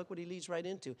that's why, look what he leads right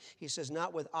into. He says,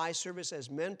 not with eye service as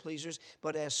men pleasers,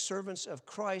 but as servants of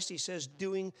Christ. He says,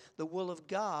 doing the will of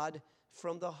God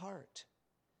from the heart.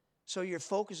 So your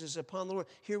focus is upon the Lord.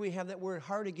 Here we have that word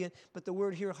heart again, but the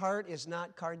word here, heart, is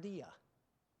not cardia.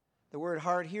 The word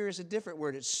heart here is a different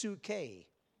word. It's suke. And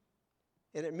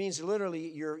it means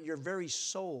literally your very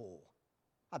soul.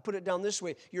 I put it down this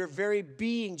way. Your very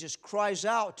being just cries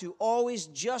out to always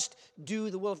just do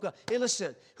the will of God. Hey,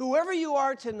 listen, whoever you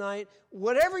are tonight,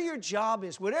 whatever your job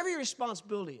is, whatever your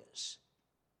responsibility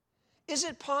is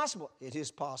it possible? It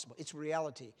is possible. It's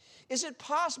reality. Is it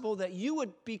possible that you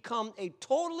would become a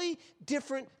totally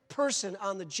different person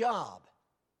on the job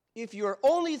if your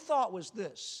only thought was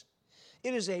this?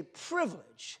 It is a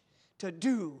privilege to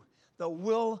do the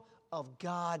will of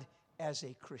God as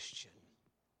a Christian.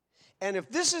 And if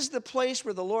this is the place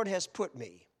where the Lord has put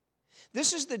me,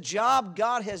 this is the job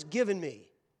God has given me,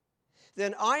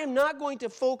 then I am not going to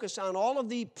focus on all of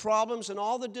the problems and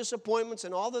all the disappointments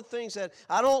and all the things that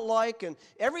I don't like and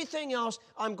everything else.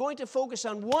 I'm going to focus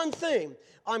on one thing.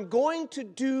 I'm going to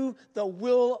do the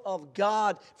will of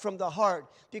God from the heart,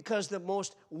 because the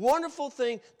most wonderful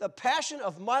thing, the passion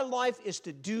of my life, is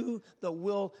to do the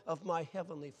will of my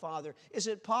Heavenly Father. Is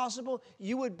it possible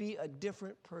you would be a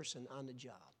different person on the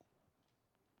job?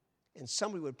 And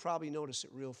somebody would probably notice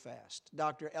it real fast.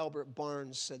 Dr. Albert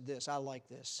Barnes said this. I like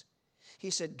this.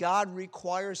 He said, God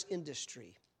requires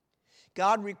industry.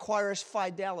 God requires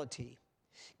fidelity.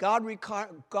 God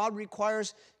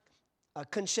requires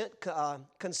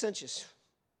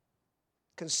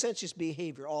conscientious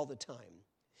behavior all the time.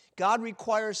 God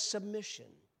requires submission.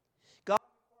 God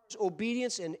requires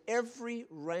obedience in every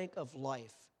rank of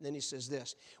life. And then he says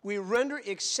this. We render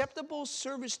acceptable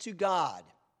service to God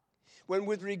when,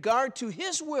 with regard to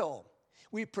his will,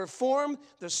 we perform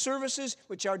the services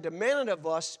which are demanded of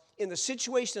us in the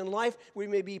situation in life we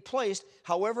may be placed,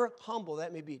 however humble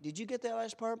that may be. Did you get that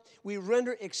last part? We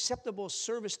render acceptable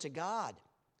service to God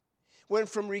when,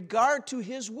 from regard to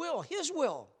his will,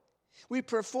 we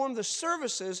perform the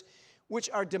services which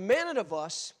are demanded of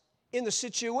us in the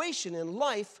situation in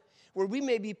life where we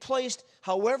may be placed,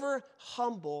 however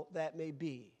humble that may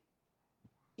be.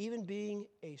 Even being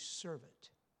a servant.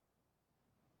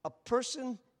 A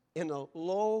person in a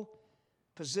low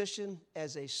position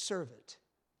as a servant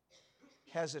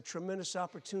has a tremendous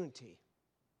opportunity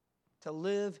to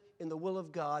live in the will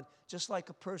of God, just like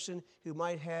a person who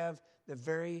might have the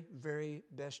very, very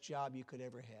best job you could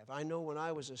ever have. I know when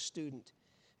I was a student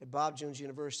at Bob Jones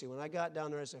University, when I got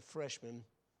down there as a freshman,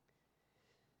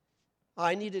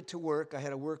 I needed to work. I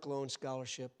had a work loan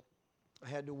scholarship. I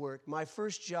had to work. My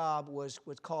first job was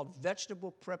what's called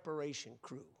vegetable preparation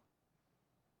crew.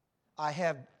 I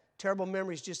have terrible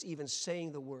memories just even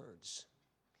saying the words.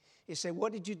 You say,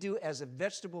 what did you do as a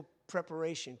vegetable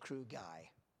preparation crew guy?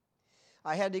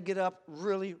 I had to get up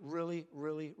really, really,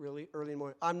 really, really early in the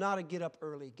morning. I'm not a get up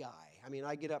early guy. I mean,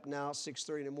 I get up now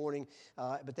 6:30 in the morning,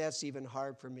 but that's even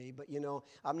hard for me. But, you know,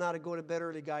 I'm not a go to bed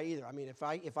early guy either. I mean, if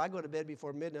I go to bed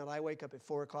before midnight, I wake up at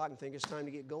 4 o'clock and think it's time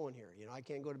to get going here. You know, I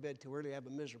can't go to bed too early. I have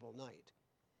a miserable night.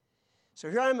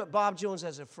 So here I am at Bob Jones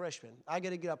as a freshman. I got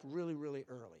to get up really, really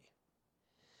early.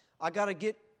 I got to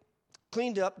get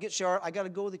cleaned up, get showered. I got to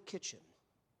go to the kitchen.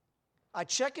 I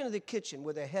check into the kitchen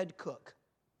with a head cook.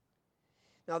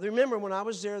 Now, remember, when I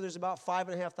was there's about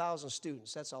 5,500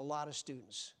 students. That's a lot of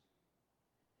students.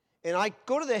 And I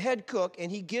go to the head cook,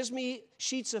 and he gives me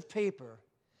sheets of paper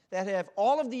that have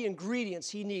all of the ingredients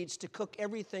he needs to cook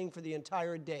everything for the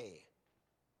entire day.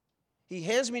 He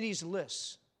hands me these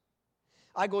lists.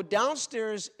 I go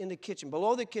downstairs in the kitchen.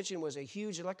 Below the kitchen was a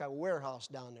huge, like a warehouse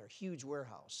down there, huge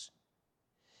warehouse.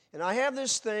 And I have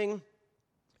this thing,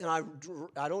 and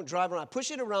I don't drive around. I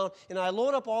push it around, and I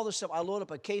load up all this stuff. I load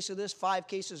up a case of this, 5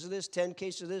 cases of this, 10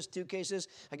 cases of this, 2 cases.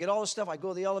 I get all this stuff. I go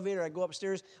to the elevator. I go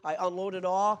upstairs. I unload it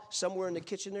all somewhere in the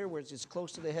kitchen there where it's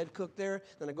close to the head cook there.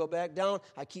 Then I go back down.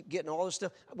 I keep getting all this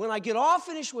stuff. When I get all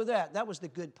finished with that was the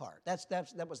good part.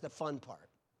 That was the fun part.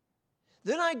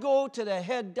 Then I go to the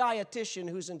head dietitian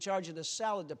who's in charge of the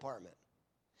salad department.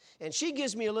 And she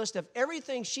gives me a list of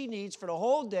everything she needs for the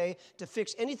whole day to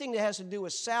fix anything that has to do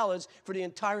with salads for the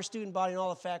entire student body and all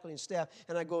the faculty and staff.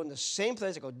 And I go in the same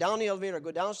place. I go down the elevator, I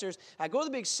go downstairs. I go to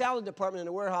the big salad department in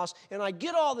the warehouse, and I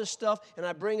get all this stuff, and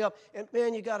I bring up, and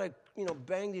man, you got to,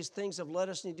 bang these things of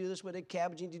lettuce, and you do this with a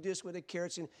cabbage, and you do this with the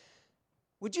carrots. And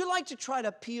would you like to try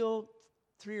to peel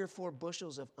 3 or 4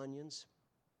 bushels of onions?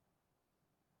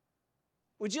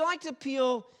 Would you like to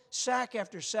peel sack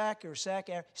after sack or sack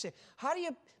after? You say, how do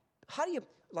you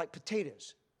like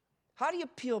potatoes? How do you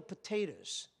peel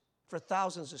potatoes for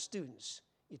thousands of students?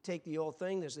 You take the old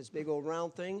thing, there's this big old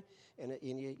round thing, and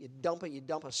you dump it. You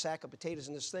dump a sack of potatoes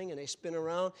in this thing, and they spin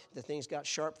around. The thing's got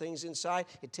sharp things inside.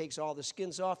 It takes all the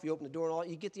skins off. You open the door and all.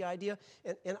 You get the idea?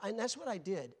 And that's what I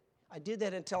did. I did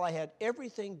that until I had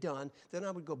everything done. Then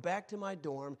I would go back to my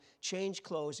dorm, change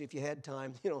clothes if you had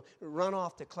time, run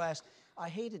off to class. I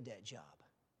hated that job.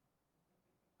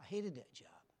 I hated that job.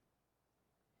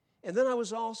 And then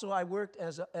I worked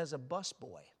as a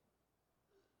busboy.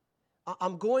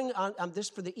 I'm this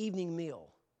for the evening meal.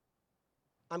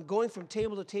 I'm going from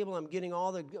table to table. I'm getting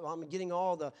all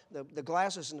the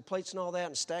glasses and the plates and all that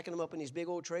and stacking them up in these big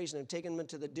old trays and then taking them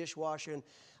into the dishwasher. And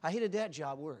I hated that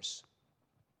job worse.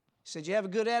 He said, you have a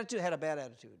good attitude? I had a bad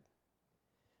attitude.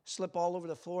 Slip all over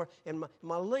the floor. And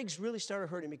my legs really started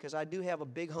hurting because I do have a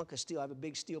big hunk of steel. I have a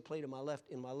big steel plate in my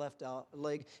left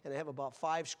leg, and I have about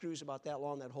 5 screws about that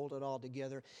long that hold it all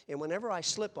together. And whenever I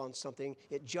slip on something,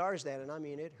 it jars that, and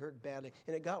it hurt badly.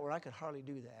 And it got where I could hardly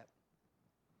do that.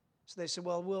 So they said,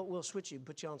 well, we'll switch you and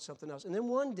put you on something else. And then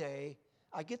one day,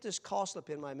 I get this call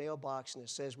slip in my mailbox, and it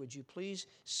says, would you please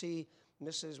see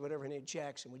Mrs. whatever her name,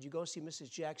 Jackson. Would you go see Mrs.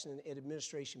 Jackson in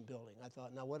administration building? I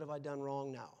thought, now what have I done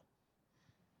wrong now?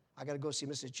 I got to go see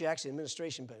Mrs. Jackson in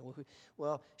administration building.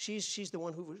 Well, she's the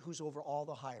one who's over all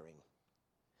the hiring.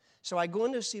 So I go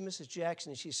in to see Mrs.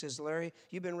 Jackson, and she says, Larry,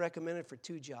 you've been recommended for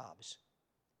 2 jobs.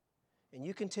 And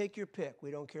you can take your pick.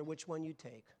 We don't care which one you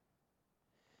take.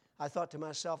 I thought to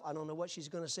myself, I don't know what she's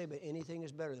going to say, but anything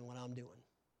is better than what I'm doing.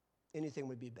 Anything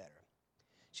would be better.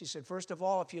 She said, first of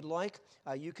all, if you'd like,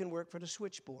 you can work for the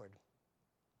switchboard.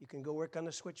 You can go work on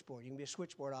the switchboard. You can be a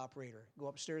switchboard operator. Go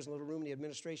upstairs in a little room in the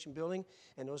administration building.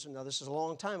 And now this is a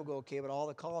long time ago, okay, but all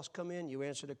the calls come in. You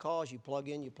answer the calls. You plug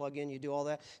in, you do all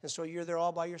that. And so you're there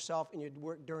all by yourself, and you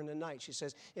work during the night. She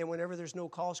says, and whenever there's no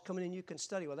calls coming in, you can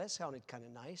study. Well, that sounded kind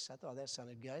of nice. I thought that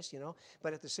sounded nice,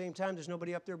 But at the same time, there's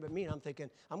nobody up there but me. And I'm thinking,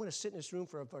 I'm going to sit in this room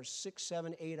for 6,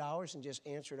 7, 8 hours and just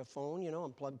answer the phone,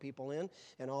 and plug people in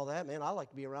and all that. Man, I like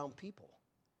to be around people.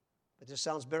 But this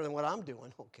sounds better than what I'm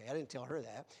doing. Okay, I didn't tell her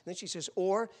that. And then she says,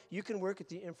 or you can work at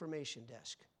the information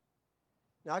desk.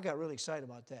 Now, I got really excited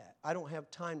about that. I don't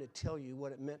have time to tell you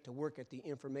what it meant to work at the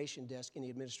information desk in the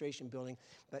administration building,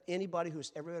 but anybody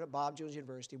who's ever been at Bob Jones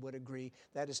University would agree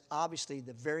that is obviously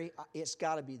it's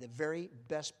got to be the very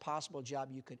best possible job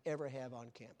you could ever have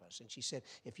on campus. And she said,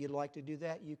 if you'd like to do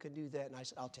that, you can do that. And I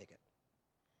said, I'll take it.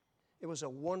 It was a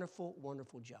wonderful,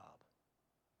 wonderful job.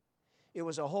 It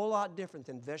was a whole lot different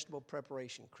than vegetable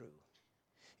preparation crew.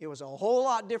 It was a whole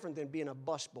lot different than being a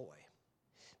busboy.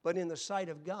 But in the sight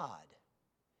of God,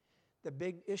 the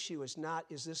big issue is not,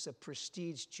 is this a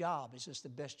prestige job? Is this the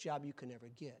best job you can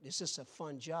ever get? Is this a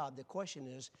fun job? The question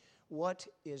is, what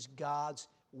is God's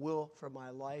will for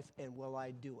my life, and will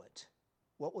I do it?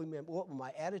 What would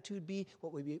my attitude be?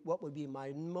 What would be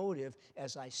my motive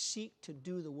as I seek to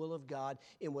do the will of God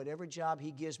in whatever job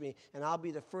He gives me? And I'll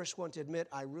be the first one to admit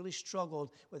I really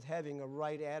struggled with having a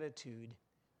right attitude.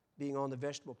 Being on the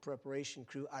vegetable preparation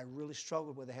crew, I really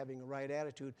struggled with having a right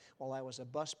attitude while I was a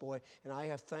busboy. And I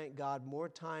have thanked God more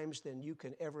times than you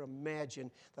can ever imagine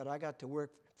that I got to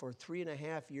work for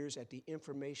 3.5 years at the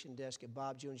information desk at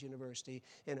Bob Jones University,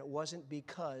 and it wasn't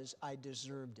because I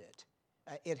deserved it.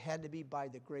 It had to be by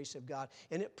the grace of God.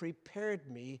 And it prepared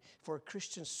me for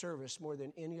Christian service more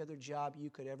than any other job you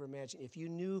could ever imagine. If you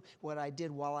knew what I did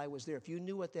while I was there, if you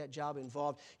knew what that job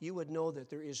involved, you would know that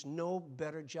there is no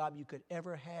better job you could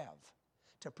ever have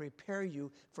to prepare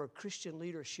you for Christian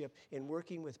leadership in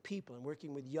working with people and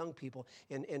working with young people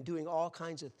and doing all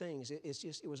kinds of things.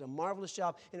 It was a marvelous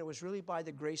job, and it was really by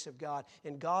the grace of God.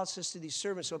 And God says to these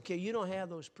servants, okay, you don't have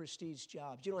those prestige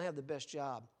jobs. You don't have the best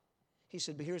job. He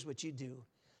said, but here's what you do.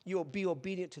 You will be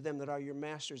obedient to them that are your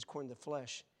masters according to the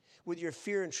flesh, with your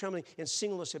fear and trembling and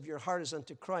singleness of your heart as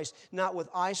unto Christ, not with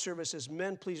eye service as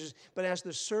men pleasers, but as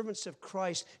the servants of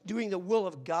Christ, doing the will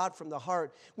of God from the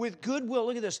heart, with goodwill.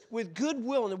 Look at this, with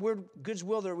goodwill, and the word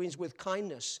goodwill there means with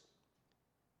kindness.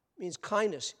 It means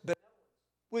kindness, but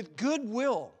with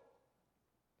goodwill,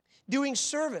 doing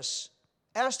service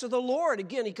as to the Lord.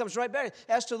 Again, he comes right back,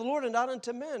 as to the Lord and not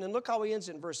unto men. And look how he ends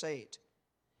in verse 8.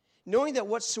 knowing that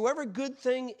whatsoever good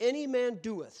thing any man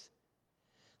doeth,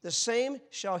 the same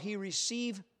shall he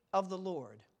receive of the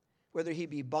Lord, whether he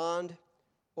be bond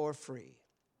or free.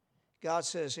 God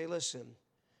says, hey, listen,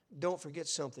 don't forget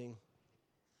something.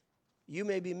 You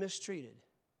may be mistreated.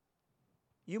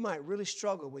 You might really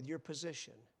struggle with your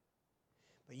position.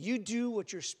 But you do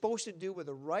what you're supposed to do with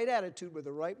the right attitude, with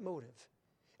the right motive.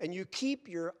 And you keep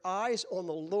your eyes on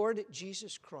the Lord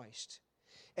Jesus Christ.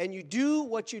 And you do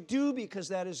what you do because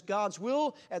that is God's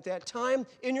will at that time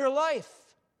in your life.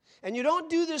 And you don't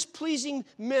do this pleasing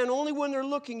men only when they're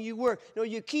looking you work. No,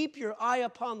 you keep your eye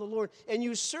upon the Lord and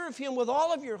you serve Him with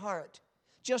all of your heart.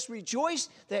 Just rejoice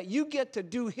that you get to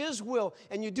do His will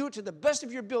and you do it to the best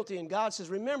of your ability. And God says,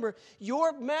 remember,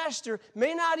 your master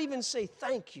may not even say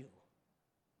thank you.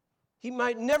 He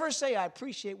might never say, I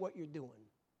appreciate what you're doing.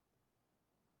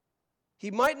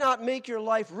 He might not make your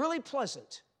life really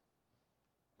pleasant.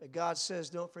 But God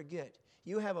says, don't forget,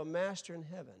 you have a master in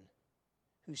heaven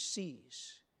who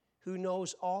sees, who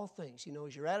knows all things. He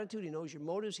knows your attitude. He knows your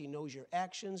motives. He knows your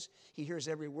actions. He hears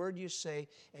every word you say.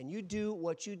 And you do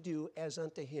what you do as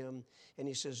unto Him. And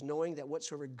He says, knowing that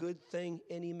whatsoever good thing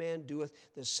any man doeth,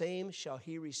 the same shall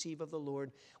he receive of the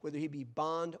Lord, whether he be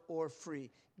bond or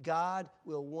free. God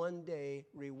will one day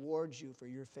reward you for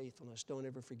your faithfulness. Don't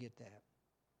ever forget that.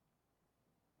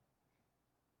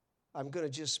 I'm going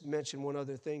to just mention one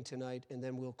other thing tonight, and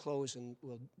then we'll close, and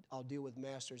I'll deal with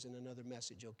masters in another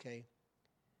message, okay?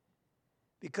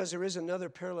 Because there is another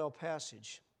parallel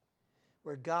passage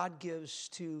where God gives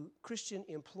to Christian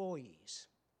employees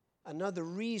another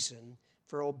reason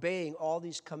for obeying all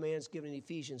these commands given in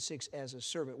Ephesians 6 as a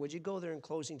servant. Would you go there in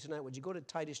closing tonight? Would you go to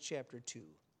Titus chapter 2?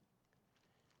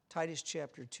 Titus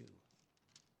chapter 2.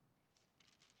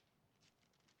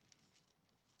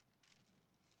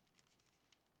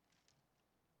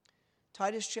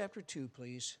 Titus chapter 2,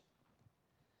 please.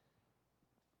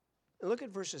 And look at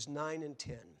verses 9 and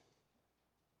 10.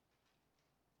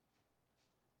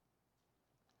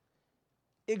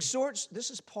 Exhorts,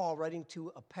 this is Paul writing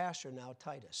to a pastor now,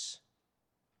 Titus.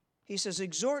 He says,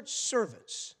 exhort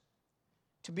servants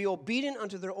to be obedient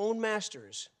unto their own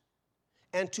masters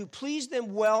and to please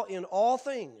them well in all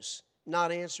things,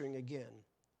 not answering again,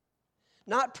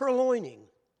 not purloining,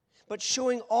 but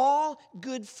showing all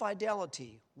good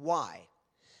fidelity. Why?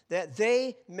 That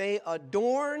they may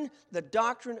adorn the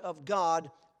doctrine of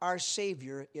God, our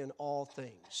Savior, in all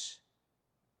things.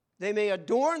 They may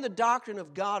adorn the doctrine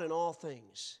of God in all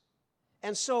things.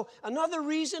 And so another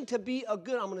reason to be a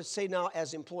good, I'm going to say now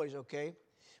as employees, okay?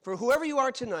 For whoever you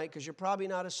are tonight, because you're probably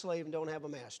not a slave and don't have a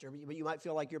master, but you might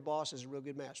feel like your boss is a real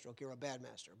good master, okay, or a bad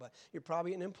master, but you're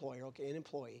probably an employer, okay, an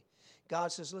employee.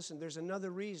 God says, listen, there's another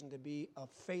reason to be a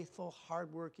faithful,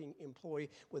 hardworking employee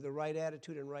with the right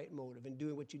attitude and right motive and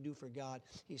doing what you do for God.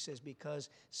 He says, because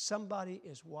somebody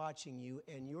is watching you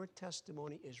and your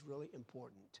testimony is really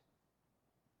important.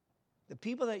 The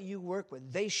people that you work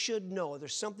with, they should know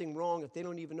there's something wrong if they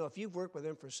don't even know. If you've worked with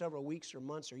them for several weeks or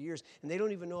months or years and they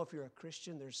don't even know if you're a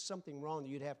Christian, there's something wrong that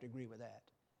you'd have to agree with that.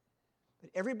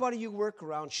 But everybody you work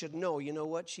around should know, you know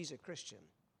what? She's a Christian.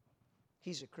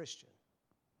 He's a Christian.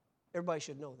 Everybody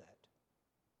should know that.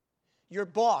 Your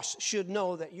boss should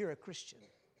know that you're a Christian.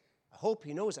 I hope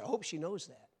he knows that. I hope she knows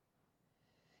that.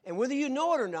 And whether you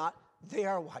know it or not, they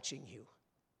are watching you.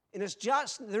 And it's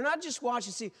just, they're not just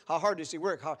watching to see how hard does he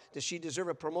work, how does she deserve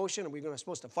a promotion, are we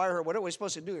supposed to fire her, what are we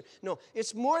supposed to do? No,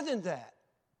 it's more than that.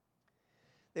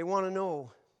 They want to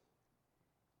know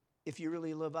if you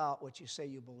really live out what you say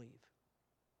you believe.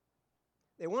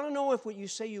 They want to know if what you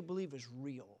say you believe is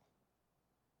real.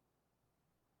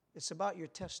 It's about your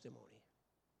testimony.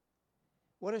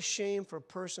 What a shame for a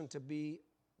person to be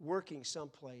working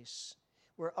someplace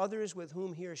where others with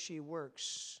whom he or she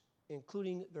works,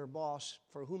 including their boss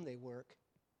for whom they work,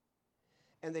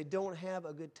 and they don't have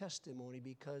a good testimony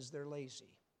because they're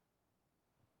lazy.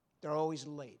 They're always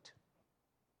late.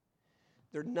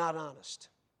 They're not honest.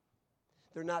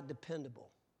 They're not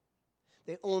dependable.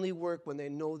 They only work when they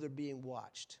know they're being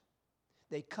watched.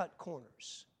 They cut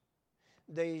corners.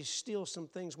 They steal some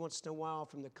things once in a while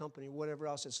from the company, whatever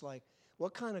else it's like.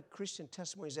 What kind of Christian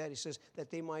testimony is that? He says that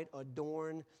they might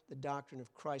adorn the doctrine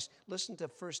of Christ. Listen to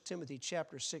 1 Timothy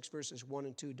chapter 6, verses 1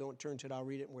 and 2. Don't turn to it. I'll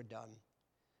read it and we're done.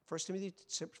 1 Timothy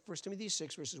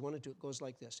 6, verses 1 and 2. It goes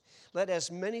like this. Let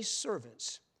as many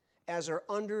servants as are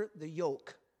under the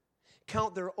yoke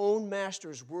count their own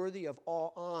masters worthy of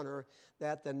all honor,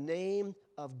 that the name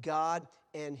of God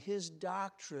and His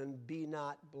doctrine be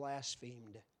not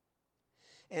blasphemed.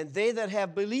 And they that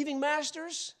have believing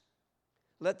masters,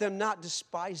 let them not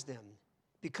despise them,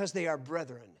 because they are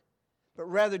brethren, but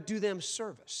rather do them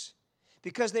service.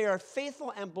 because they are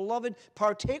faithful and beloved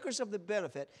partakers of the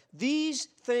benefit. These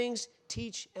things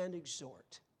teach and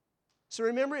exhort. So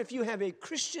remember, if you have a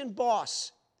Christian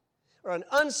boss or an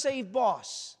unsaved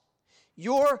boss,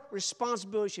 your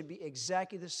responsibility should be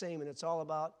exactly the same. And it's all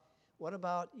about, what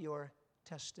about your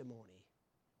testimony?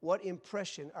 What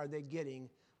impression are they getting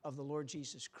of the Lord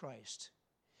Jesus Christ?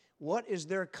 What is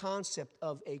their concept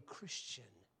of a Christian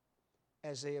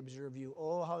as they observe you?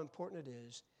 Oh, how important it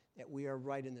is that we are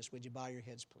right in this. Would you bow your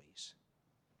heads, please?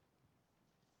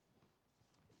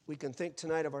 We can think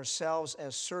tonight of ourselves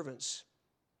as servants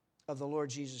of the Lord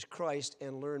Jesus Christ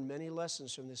and learn many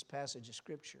lessons from this passage of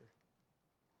Scripture.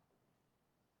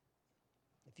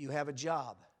 If you have a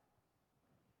job,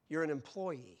 you're an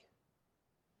employee,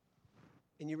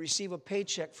 and you receive a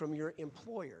paycheck from your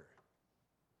employer,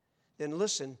 then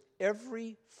listen,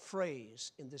 every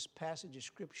phrase in this passage of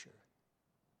Scripture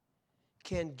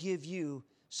can give you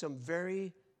some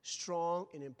very strong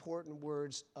and important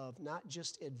words of not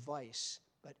just advice,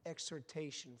 but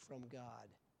exhortation from God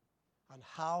on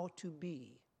how to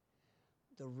be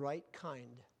the right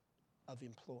kind of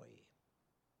employee.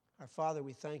 Our Father,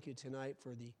 we thank you tonight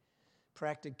for the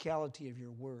practicality of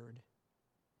your word.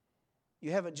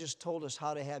 You haven't just told us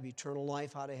how to have eternal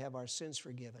life, how to have our sins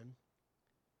forgiven.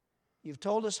 You've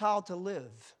told us how to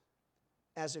live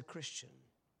as a Christian,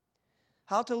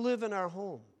 how to live in our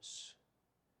homes,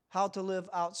 how to live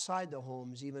outside the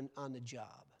homes, even on the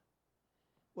job.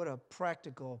 What a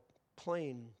practical,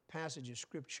 plain passage of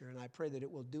Scripture, and I pray that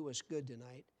it will do us good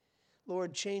tonight.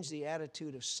 Lord, change the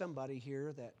attitude of somebody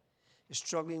here that is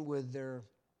struggling with their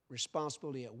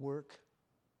responsibility at work,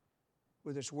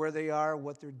 whether it's where they are,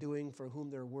 what they're doing, for whom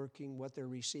they're working, what they're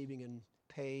receiving in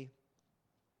pay,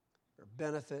 or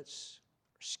benefits,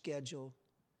 or schedule,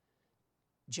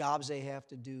 jobs they have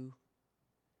to do.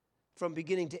 From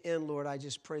beginning to end, Lord, I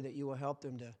just pray that you will help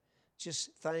them to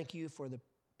just thank you for the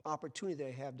opportunity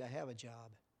they have to have a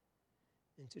job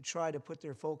and to try to put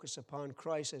their focus upon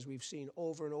Christ, as we've seen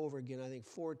over and over again, I think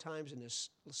 4 times in this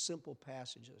simple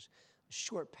passages,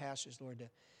 short passage, Lord, to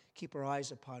keep our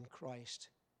eyes upon Christ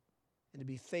and to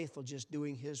be faithful just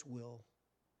doing his will.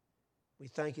 We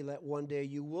thank you that one day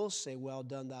you will say, well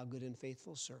done, thou good and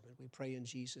faithful servant. We pray in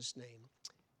Jesus' name.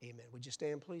 Amen. Would you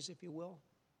stand, please, if you will?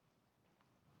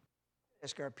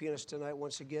 Ask our pianist tonight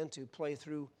once again to play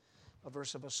through a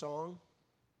verse of a song.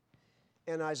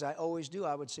 And as I always do,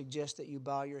 I would suggest that you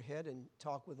bow your head and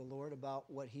talk with the Lord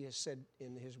about what he has said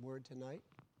in his word tonight.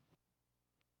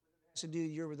 It has to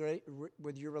do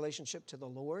with your relationship to the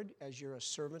Lord as you're a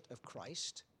servant of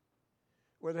Christ.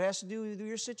 Whether it has to do with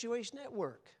your situation at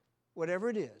work, whatever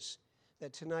it is,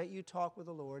 that tonight you talk with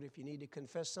the Lord. If you need to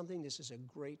confess something, this is a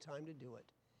great time to do it.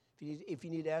 If you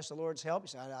need to ask the Lord's help, you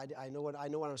say, I know what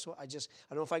I'm supposed. I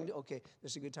don't know if I can do. Okay,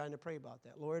 this is a good time to pray about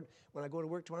that. Lord, when I go to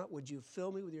work tomorrow, would you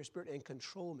fill me with your Spirit and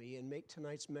control me and make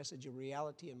tonight's message a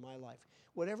reality in my life?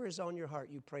 Whatever is on your heart,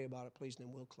 you pray about it, please, and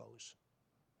then we'll close.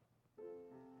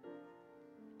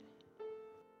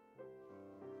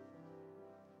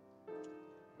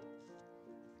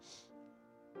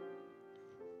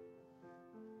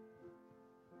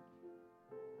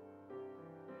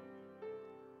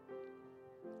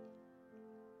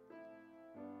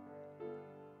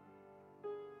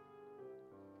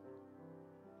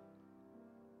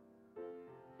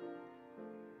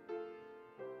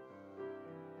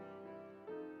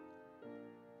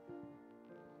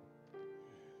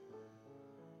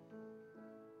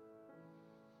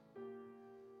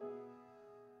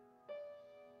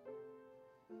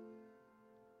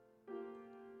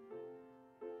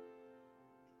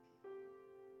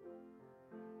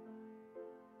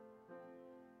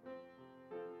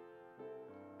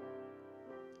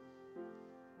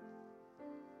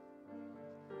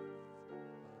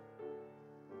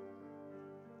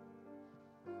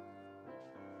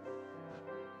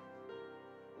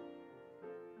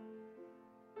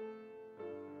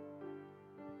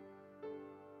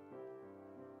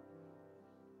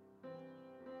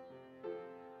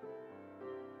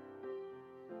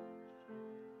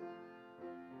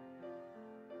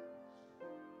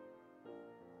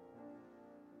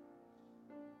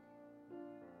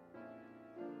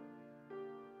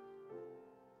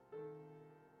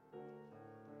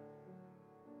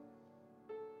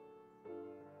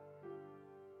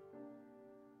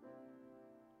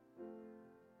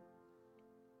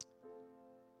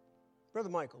 Brother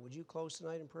Michael, would you close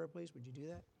tonight in prayer, please? Would you do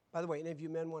that? By the way, any of you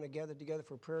men want to gather together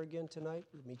for prayer again tonight?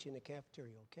 We'll meet you in the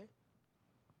cafeteria, okay?